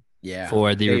Hawk. Yeah.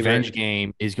 For the revenge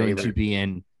game is going to be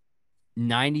in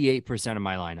 98% of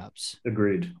my lineups.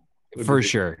 Agreed. For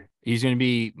sure. He's going to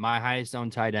be my highest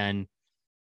owned tight end.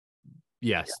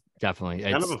 Yes, definitely.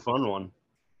 Kind of a fun one.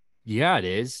 Yeah, it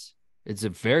is. It's a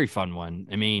very fun one.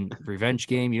 I mean, revenge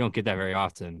game, you don't get that very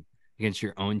often against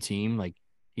your own team. Like,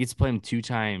 you get to play him 2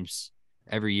 times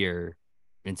every year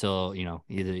until,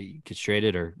 either you get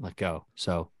traded or let go.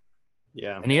 So,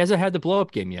 yeah. And he hasn't had the blow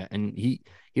up game yet. And he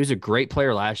was a great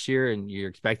player last year, and you're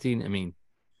expecting,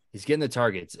 he's getting the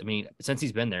targets. Since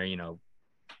he's been there,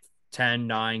 10,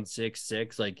 9, 6,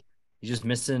 6. Like he's just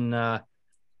missing that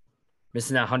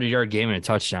 100-yard game and a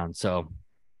touchdown. So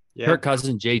Kirk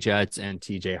Cousins, Jay Jets, and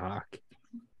TJ Hawk.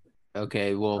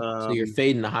 Okay, well, so you're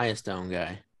fading the highest owned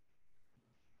guy.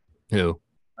 Who?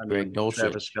 Greg Dulcich.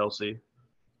 Travis Kelce.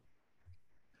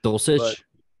 Dulcich? But-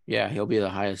 Yeah, he'll be the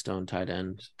highest owned tight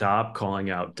end. Stop calling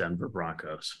out Denver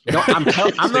Broncos. No, I'm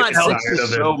not Alex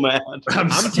is so mad. I'm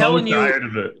telling you- tired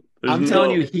of it. I'm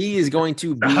telling you, he is going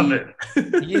to Stop be.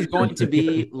 it. He's going to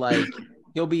be like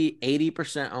he'll be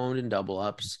 80% owned in double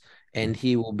ups, and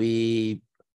he will be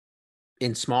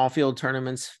in small field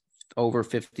tournaments over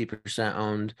 50%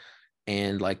 owned,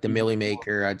 and like the Millie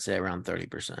Maker, I'd say around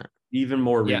 30%. Even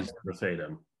more reason to fade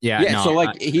him. Yeah. Yeah, No, so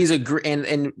like he's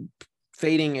and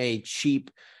fading a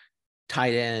cheap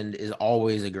tight end is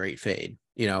always a great fade,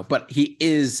 but he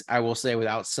is, I will say,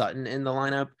 without Sutton in the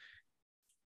lineup,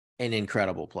 an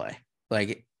incredible play.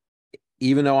 Like,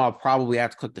 even though I'll probably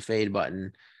have to click the fade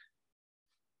button,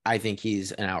 I think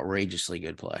he's an outrageously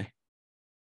good play.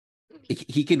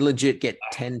 He could legit get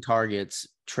 10 targets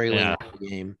trailing the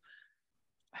game.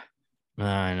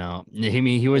 I know.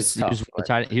 He was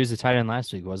the tight end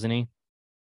last week, wasn't he?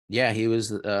 Yeah, he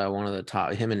was one of the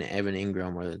top. Him and Evan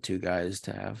Ingram were the two guys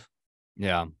to have.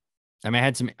 Yeah. I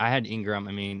mean, I had Ingram.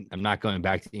 I mean, I'm not going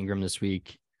back to Ingram this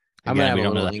week. I'm gonna have a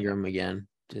little Ingram again.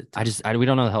 We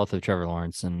don't know the health of Trevor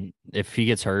Lawrence, and if he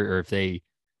gets hurt or if they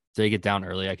get down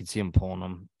early, I could see him pulling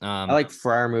them. I like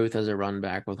Freiermuth as a run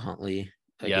back with Huntley.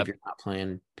 Like if you're not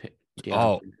playing. If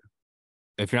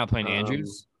you're not playing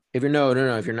Andrews. If you're no,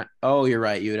 if you're not. Oh, you're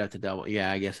right. You would have to double. Yeah,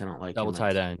 I guess I don't like double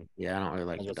tight end. Yeah, I don't really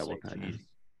like double tight end.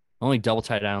 Only double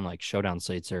tight end like showdown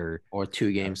slates or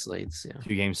 2 game slates. Yeah,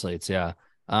 2 game slates. Yeah.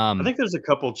 I think there's a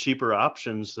couple cheaper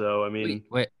options though. I mean,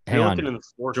 wait hang on. In the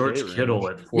 4K George Kittle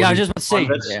at 40. Yeah, I was just about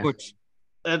to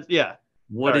say. Yeah.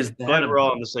 What is that? Glad we're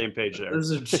all on the same page there. This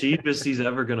is the cheapest he's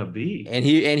ever gonna be. And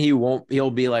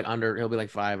he'll be like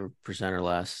 5% or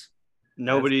less.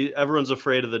 Everyone's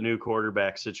afraid of the new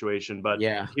quarterback situation, but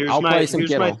yeah, here's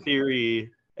my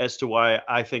theory as to why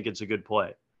I think it's a good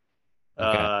play.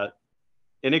 Okay.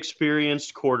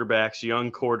 Inexperienced quarterbacks,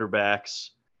 young quarterbacks,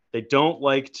 they don't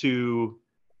like to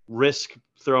risk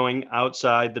throwing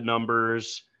outside the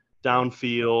numbers,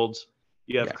 downfield.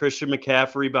 You have Christian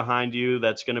McCaffrey behind you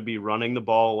that's going to be running the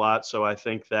ball a lot. So I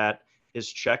think that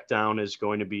his check down is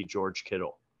going to be George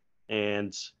Kittle.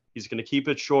 And he's going to keep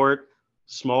it short,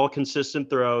 small, consistent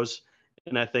throws.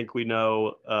 And I think we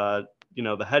know,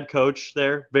 the head coach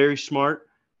there, very smart.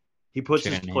 He puts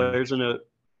his players in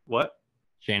what?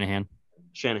 Shanahan,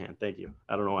 thank you.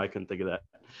 I don't know why I couldn't think of that.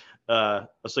 I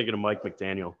was thinking of Mike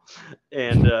McDaniel.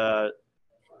 And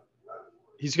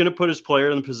he's going to put his player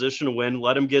in the position to win,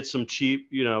 let him get some cheap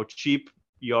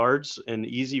yards and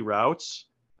easy routes.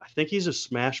 I think he's a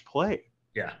smash play.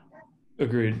 Yeah,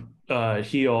 agreed.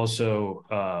 He also,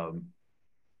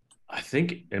 I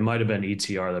think it might have been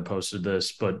ETR that posted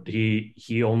this, but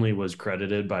he only was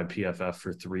credited by PFF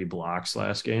for 3 blocks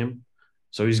last game.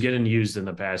 So he's getting used in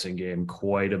the passing game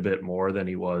quite a bit more than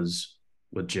he was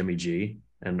with Jimmy G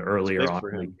and earlier on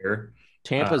in the year.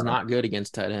 Tampa's not good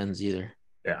against tight ends either.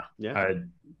 Yeah.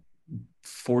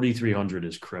 4,300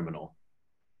 is criminal.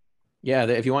 Yeah,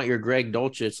 if you want your Greg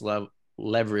Dulcich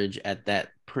leverage at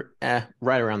that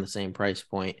right around the same price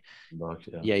point.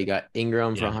 Yeah, you got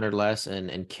Ingram for 100 less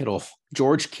and Kittle,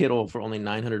 George Kittle for only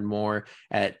 900 more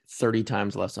at 30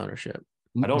 times less ownership.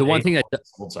 I don't. The one thing that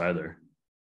Schultz either.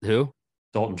 Who?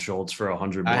 Dalton Schultz for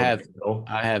 100 more. I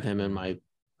have him in my.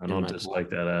 I don't dislike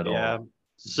that at all.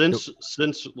 Since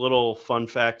little fun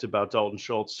fact about Dalton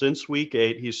Schultz, since week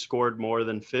 8, he's scored more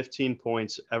than 15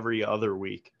 points every other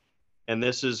week. And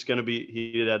this is going to be,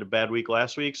 he had a bad week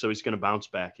last week, so he's going to bounce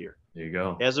back here. There you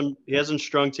go. He hasn't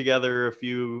strung together a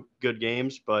few good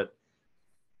games, but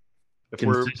if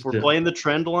we're playing the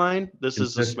trend line, this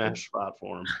is a smash spot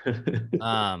for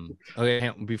him.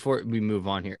 Okay, before we move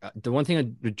on here, the one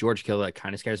thing with George Kittle that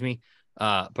kind of scares me,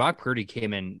 Brock Purdy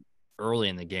came in early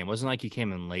in the game. It wasn't like he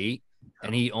came in late,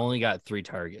 and he only got 3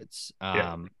 targets,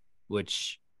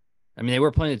 which, I mean, they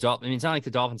were playing the Dolphins. I mean, it's not like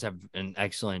the Dolphins have an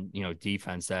excellent,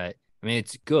 defense that, I mean,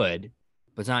 it's good,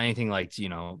 but it's not anything like,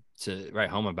 to write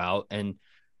home about. And,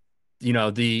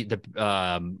 the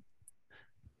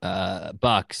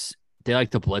Bucks, they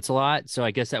like to blitz a lot. So I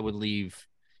guess that would leave,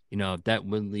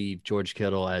 George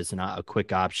Kittle as a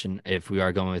quick option if we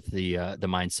are going with the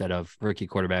mindset of rookie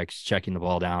quarterbacks checking the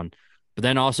ball down. But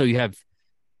then also you have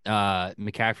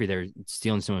McCaffrey there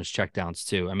stealing some of his checkdowns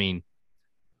too. I mean,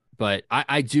 but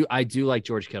I do like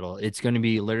George Kittle. It's going to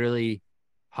be literally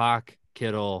Hawk,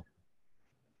 Kittle,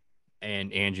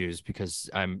 and Andrews because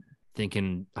I'm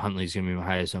thinking Huntley's going to be my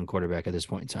highest owned quarterback at this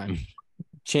point in time.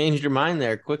 Changed your mind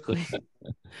there quickly.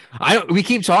 We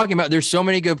keep talking about there's so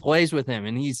many good plays with him,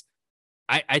 and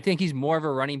I think he's more of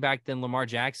a running back than Lamar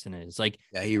Jackson is. Like,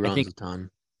 Yeah, he runs a ton.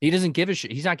 He doesn't give a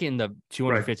shit. He's not getting the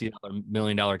 $250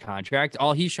 million contract.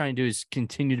 All he's trying to do is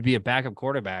continue to be a backup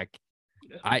quarterback.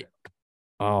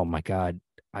 Oh my God.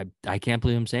 I can't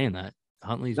believe I'm saying that.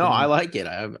 Huntley's I like it.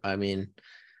 I mean,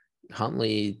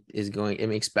 Huntley is going, I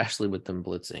mean, especially with them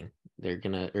blitzing, they're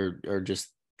gonna or just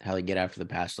how they get after the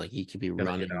pass, like he could be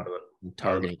running out of and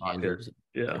targeting pocket.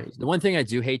 Yeah. The one thing I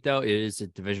do hate though is a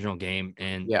divisional game,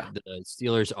 and the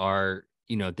Steelers are,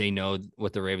 they know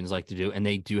what the Ravens like to do, and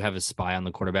they do have a spy on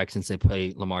the quarterback since they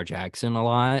play Lamar Jackson a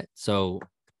lot. So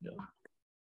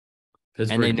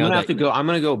and they know I'm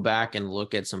gonna go back and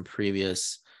look at some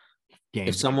previous games.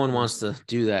 If someone wants to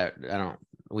do that,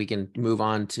 we can move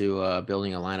on to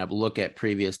building a lineup. Look at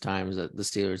previous times that the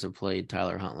Steelers have played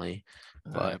Tyler Huntley.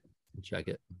 But check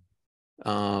it.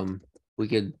 We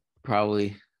could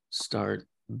probably start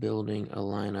building a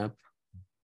lineup.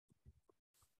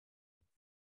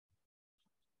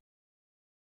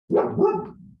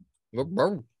 Oh,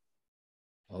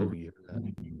 yeah.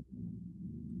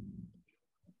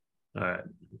 All right.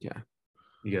 Yeah.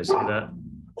 You guys see that?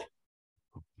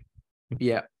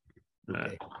 Yeah.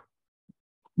 Okay.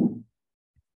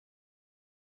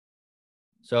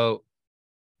 So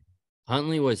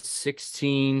Huntley was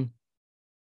 16,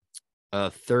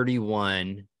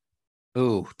 31.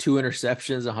 Ooh, 2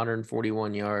 interceptions,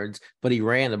 141 yards, but he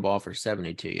ran the ball for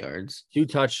 72 yards. 2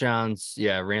 touchdowns.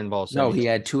 Yeah, ran the ball. No, he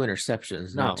had 2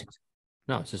 interceptions. No,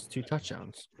 it's just 2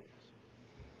 touchdowns.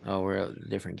 Oh, we're at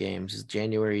different games. It's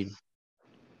January.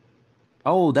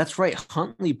 Oh, that's right.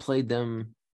 Huntley played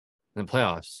them in the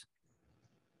playoffs.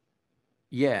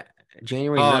 Yeah,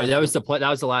 January. Oh, 9th. That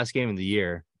was the last game of the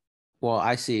year. Well,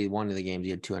 I see one of the games he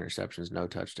had 2 interceptions, no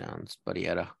touchdowns, but he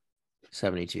had a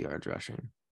 72 yards rushing.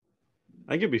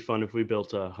 I think it'd be fun if we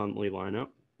built a Huntley lineup.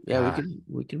 Yeah,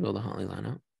 we can build a Huntley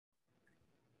lineup.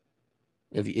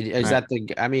 Is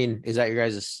that your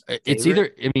guys' favorite? It's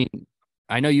either. I mean,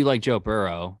 I know you like Joe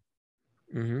Burrow.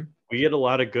 Mm-hmm. We get a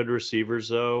lot of good receivers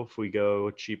though if we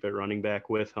go cheap at running back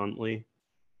with Huntley.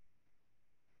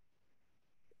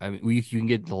 I mean, you can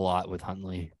get a lot with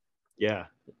Huntley. Yeah.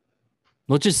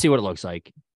 Let's just see what it looks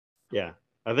like. Yeah,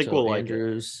 I think we'll like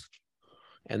Andrews,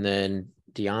 and then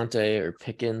Deontay or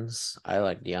Pickens. I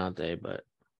like Deontay, but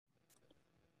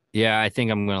yeah, I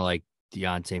think I'm gonna like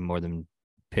Deontay more than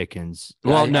Pickens.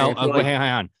 Well, hang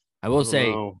on. I will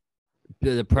say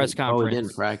the press conference. He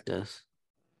didn't practice.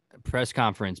 Press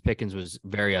conference. Pickens was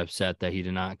very upset that he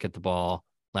did not get the ball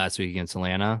last week against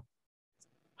Atlanta.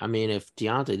 I mean, if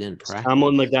Deontay didn't practice,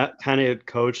 someone like that kind of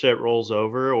coach that rolls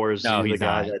over, or is he the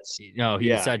guy that's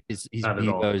said he's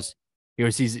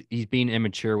being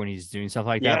immature when he's doing stuff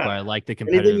like that. But I like the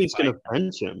competitive. He's going to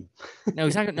bench him. No,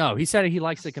 he's not. No, he said he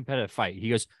likes the competitive fight.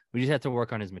 He goes, we just have to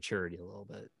work on his maturity a little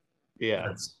bit. Yeah,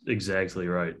 that's exactly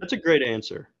right. That's a great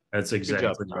answer. That's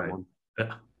exactly right.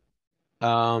 Yeah.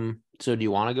 So do you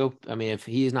want to go? I mean, if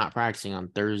he's not practicing on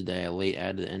Thursday, a late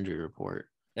add to the injury report.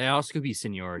 It also could be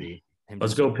seniority.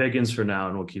 Let's go Pickens for now,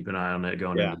 and we'll keep an eye on it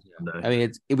going into Sunday. I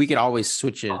mean, we could always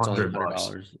switch it. It's only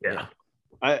 $100. Yeah.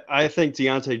 I think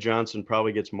Deontay Johnson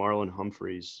probably gets Marlon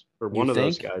Humphreys or one of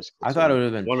those guys. I thought it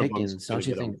would have been Pickens. Don't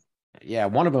you think? Yeah,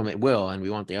 one of them it will, and we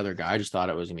want the other guy. I just thought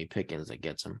it was gonna be Pickens that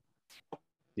gets him.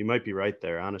 You might be right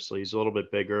there. Honestly, he's a little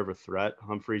bit bigger of a threat.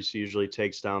 Humphreys usually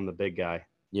takes down the big guy.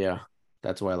 Yeah,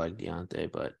 that's why I like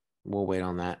Deontay, but we'll wait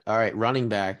on that. All right, running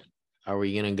back. Are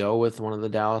we gonna go with one of the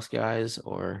Dallas guys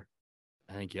or?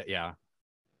 I think yeah.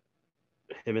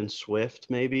 Him and Swift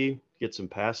maybe get some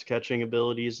pass catching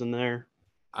abilities in there.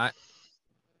 I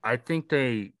think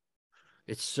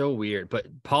it's so weird, but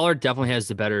Pollard definitely has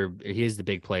he has the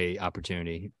big play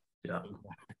opportunity. Yeah.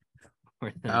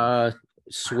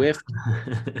 Swift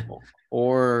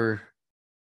or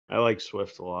I like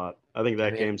Swift a lot. I think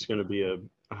that game's going to be a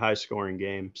high scoring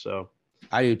game. So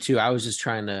I do too. I was just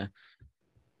trying to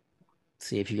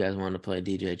see if you guys want to play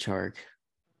DJ Chark.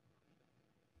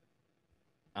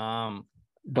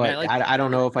 But I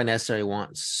don't know if I necessarily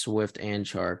want Swift and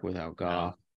Chark without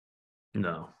Goff.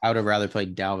 No. I would have rather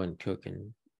played Dalvin Cook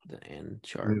and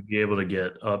Chark. We'd be able to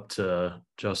get up to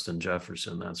Justin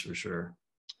Jefferson, that's for sure.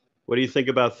 What do you think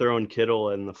about throwing Kittle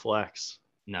in the flex?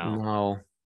 No,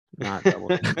 not double.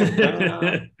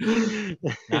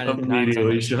 Not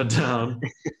immediately shut down.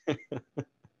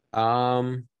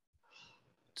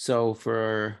 So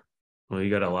you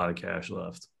got a lot of cash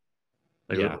left.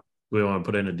 Yeah. We want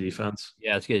to put in a defense.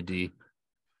 Yeah, let's get a D.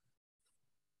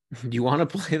 Do you want to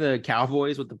play the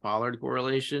Cowboys with the Pollard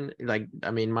correlation? Like,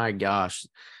 I mean, my gosh,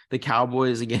 the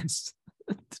Cowboys against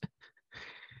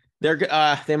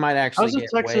they might actually How's the get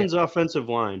Texans' offensive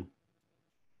line?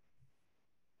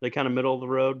 They kind of middle of the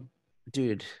road.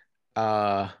 Dude.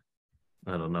 I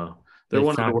don't know. They're It's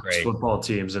one of the not worst great. football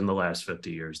teams in the last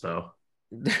 50 years, though.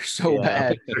 They're so Yeah.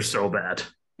 bad. They're so bad.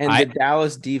 And the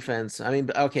Dallas defense, I mean,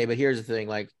 okay, but here's the thing,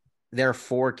 like they're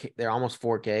 4K, they're almost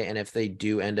 4K, and if they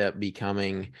do end up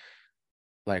becoming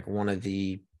like one of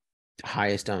the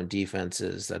highest owned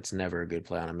defenses, that's never a good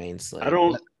play on a main slate. I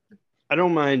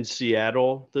don't mind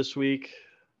Seattle this week.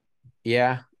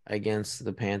 Yeah, against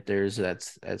the Panthers,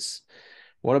 that's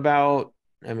what about,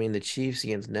 I mean, the Chiefs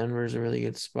against Denver is a really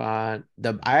good spot.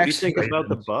 What do you think about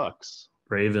the Bucks?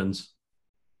 Ravens.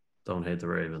 Don't hate the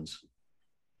Ravens.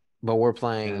 But we're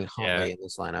playing Yeah. Huntley in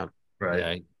this lineup.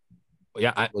 Right.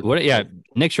 Yeah.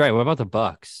 Nick's right. What about the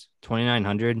Bucks?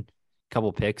 2,900,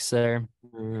 couple picks there.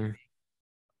 Mm.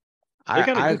 They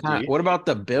got a good What about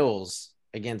the Bills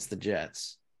against the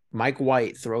Jets? Mike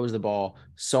White throws the ball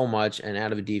so much, and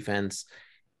out of a defense,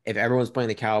 if everyone's playing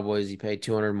the Cowboys, you pay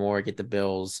 200 more, get the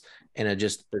Bills, and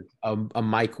a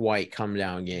Mike White come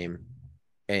down game,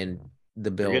 and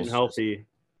the Bills They're getting healthy.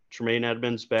 Tremaine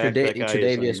Edmonds back. That guy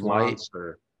Tre'Davious is a White.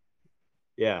 monster.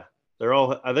 Yeah, they're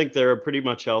all. I think they're pretty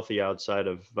much healthy outside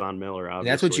of Von Miller. Obviously,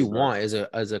 that's what you want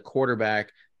as a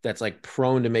quarterback that's like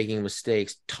prone to making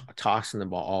mistakes, tossing the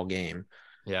ball all game.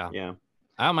 Yeah.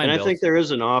 I don't mind. And I think there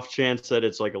is an off chance that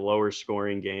it's like a lower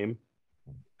scoring game.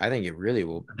 I think it really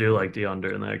will. I do like the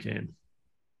under in that game.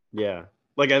 Yeah.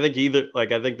 I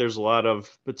think there's a lot of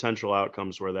potential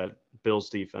outcomes where that Bills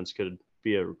defense could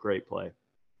be a great play.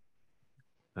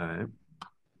 All right.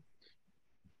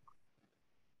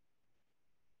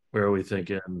 Where are we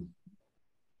thinking?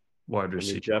 Wide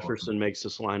receiver. Jefferson makes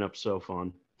this lineup so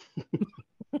fun.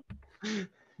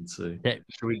 Let's see.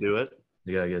 Should we do it?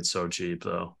 You gotta get so cheap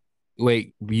though.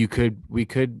 Wait, we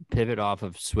could pivot off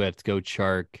of Swift, go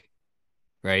Chark,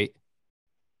 right?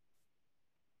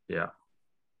 Yeah.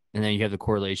 And then you have the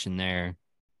correlation there.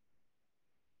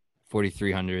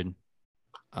 4,300.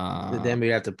 Then we'd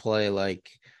have to play like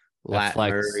Lat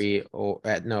flex. Murray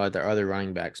at their other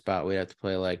running back spot. We'd have to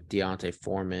play like Deontay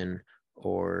Foreman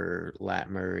or Lat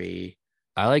Murray.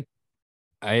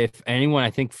 If anyone,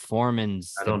 I think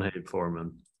Foreman's. I don't hate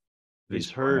Foreman. He's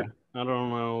hurt. I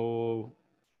don't know.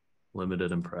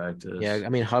 Limited in practice. Yeah, I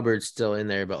mean Hubbard's still in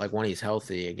there, but like when he's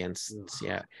healthy against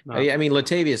I mean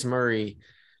Latavius Murray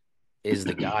is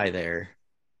the guy there.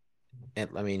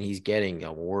 And I mean he's getting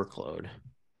a workload.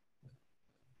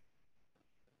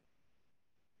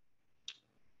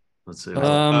 Let's see.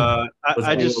 I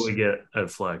just what we get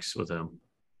at flex with him.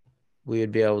 We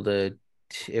would be able to.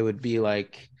 It would be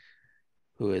like,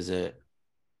 who is it?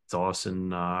 Dawson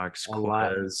Knox,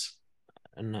 Quez,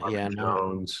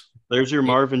 Jones. There's your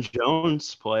Marvin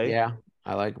Jones play. Yeah,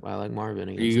 I like Marvin.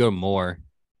 You go more.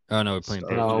 Oh no, we're playing.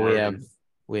 No,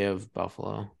 we have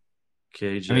Buffalo.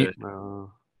 KJ. I mean,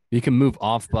 you can move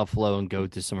off Buffalo and go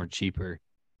to somewhere cheaper,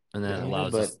 and then it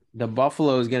allows us. The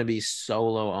Buffalo is going to be so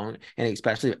low owned, and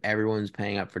especially if everyone's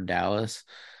paying up for Dallas,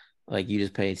 like you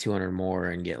just pay 200 more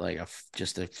and get like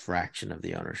just a fraction of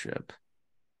the ownership.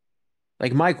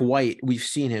 Like Mike White, we've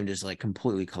seen him just like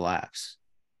completely collapse.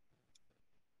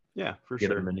 Yeah, for Get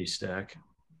sure. a mini stack.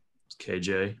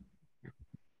 KJ.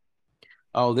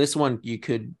 Oh, this one you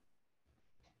could.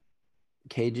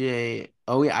 KJ.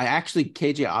 Oh yeah,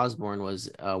 KJ Osborne was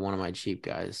one of my cheap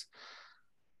guys.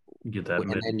 You get that,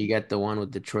 and then you get the one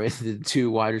with Detroit, the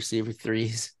two wide receiver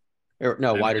threes, or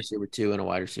no, wide receiver 2 and a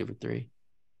wide receiver 3.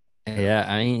 Yeah,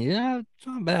 I mean, it's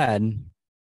not bad.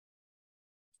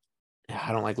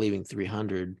 I don't like leaving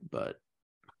 300, but.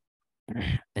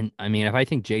 And I mean, if I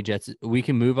think Jay Jets, we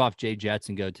can move off Jay Jets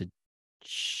and go to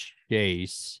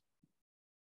Chase.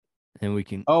 And we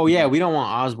can. Oh, yeah. We don't want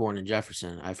Osborne and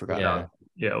Jefferson. I forgot.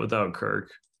 Yeah, without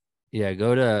Kirk. Yeah,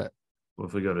 go to. What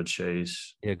if we go to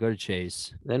Chase? Yeah, go to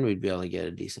Chase. Then we'd be able to get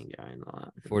a decent guy in the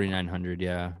lot. 4,900,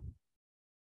 yeah.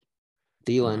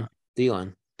 Thielen.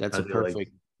 That's a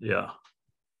perfect. Yeah.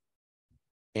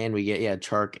 And we get,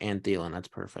 Chark and Thielen. That's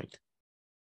perfect.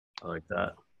 I like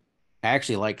that. I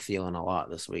actually like Thielen a lot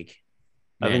this week.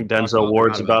 I think Denzel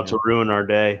Ward's about to ruin our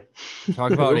day.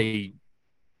 Talk about a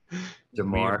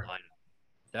Jamar.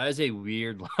 That is a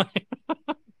weird line.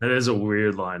 That is a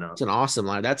weird lineup. It's an awesome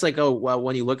line. That's like,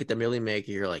 when you look at the Millie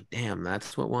Maker, you're like, damn,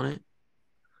 that's what won it.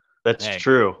 That's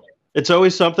true. It's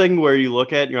always something where you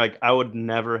look at and you're like, I would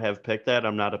never have picked that.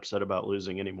 I'm not upset about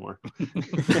losing anymore.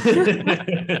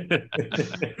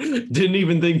 Didn't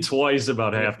even think twice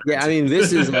about half. Yeah, I mean,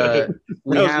 this is That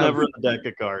was never in the deck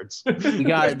of cards. we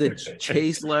got the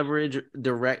chase leverage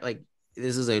direct, like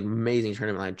this is an amazing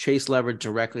tournament line. Chase leverage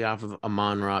directly off of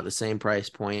Amon-Ra at the same price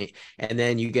point, and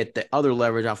then you get the other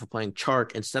leverage off of playing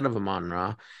Chark instead of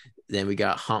Amon-Ra. Then we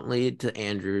got Huntley to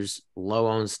Andrews, low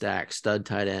owned stack, stud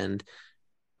tight end.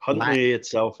 Huntley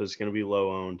itself is going to be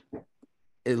low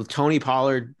owned. Tony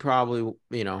Pollard probably,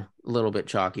 a little bit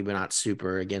chalky, but not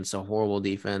super against a horrible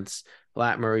defense.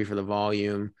 Lat Murray for the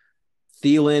volume.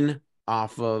 Thielen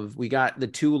off of, we got the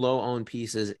two low-owned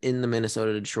pieces in the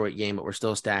Minnesota-Detroit game, but we're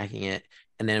still stacking it.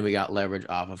 And then we got leverage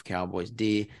off of Cowboys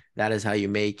D. That is how you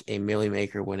make a Millie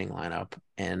Maker winning lineup.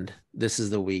 And this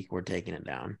is the week we're taking it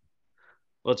down.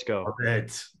 Let's go.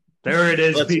 There it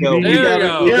is. Let's go. We got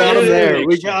him there.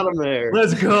 We got him there.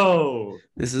 Let's go.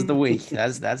 This is the week.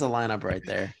 That's a lineup right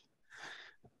there.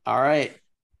 All right.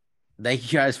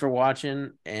 Thank you guys for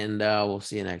watching, and we'll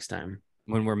see you next time.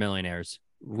 When we're millionaires.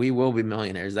 We will be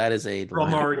millionaires. That is a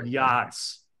from our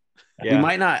yachts. Yeah. We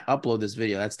might not upload this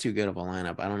video. That's too good of a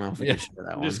lineup. I don't know if we can share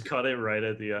that one. Just cut it right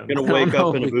at the end. Gonna wake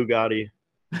up in a Bugatti.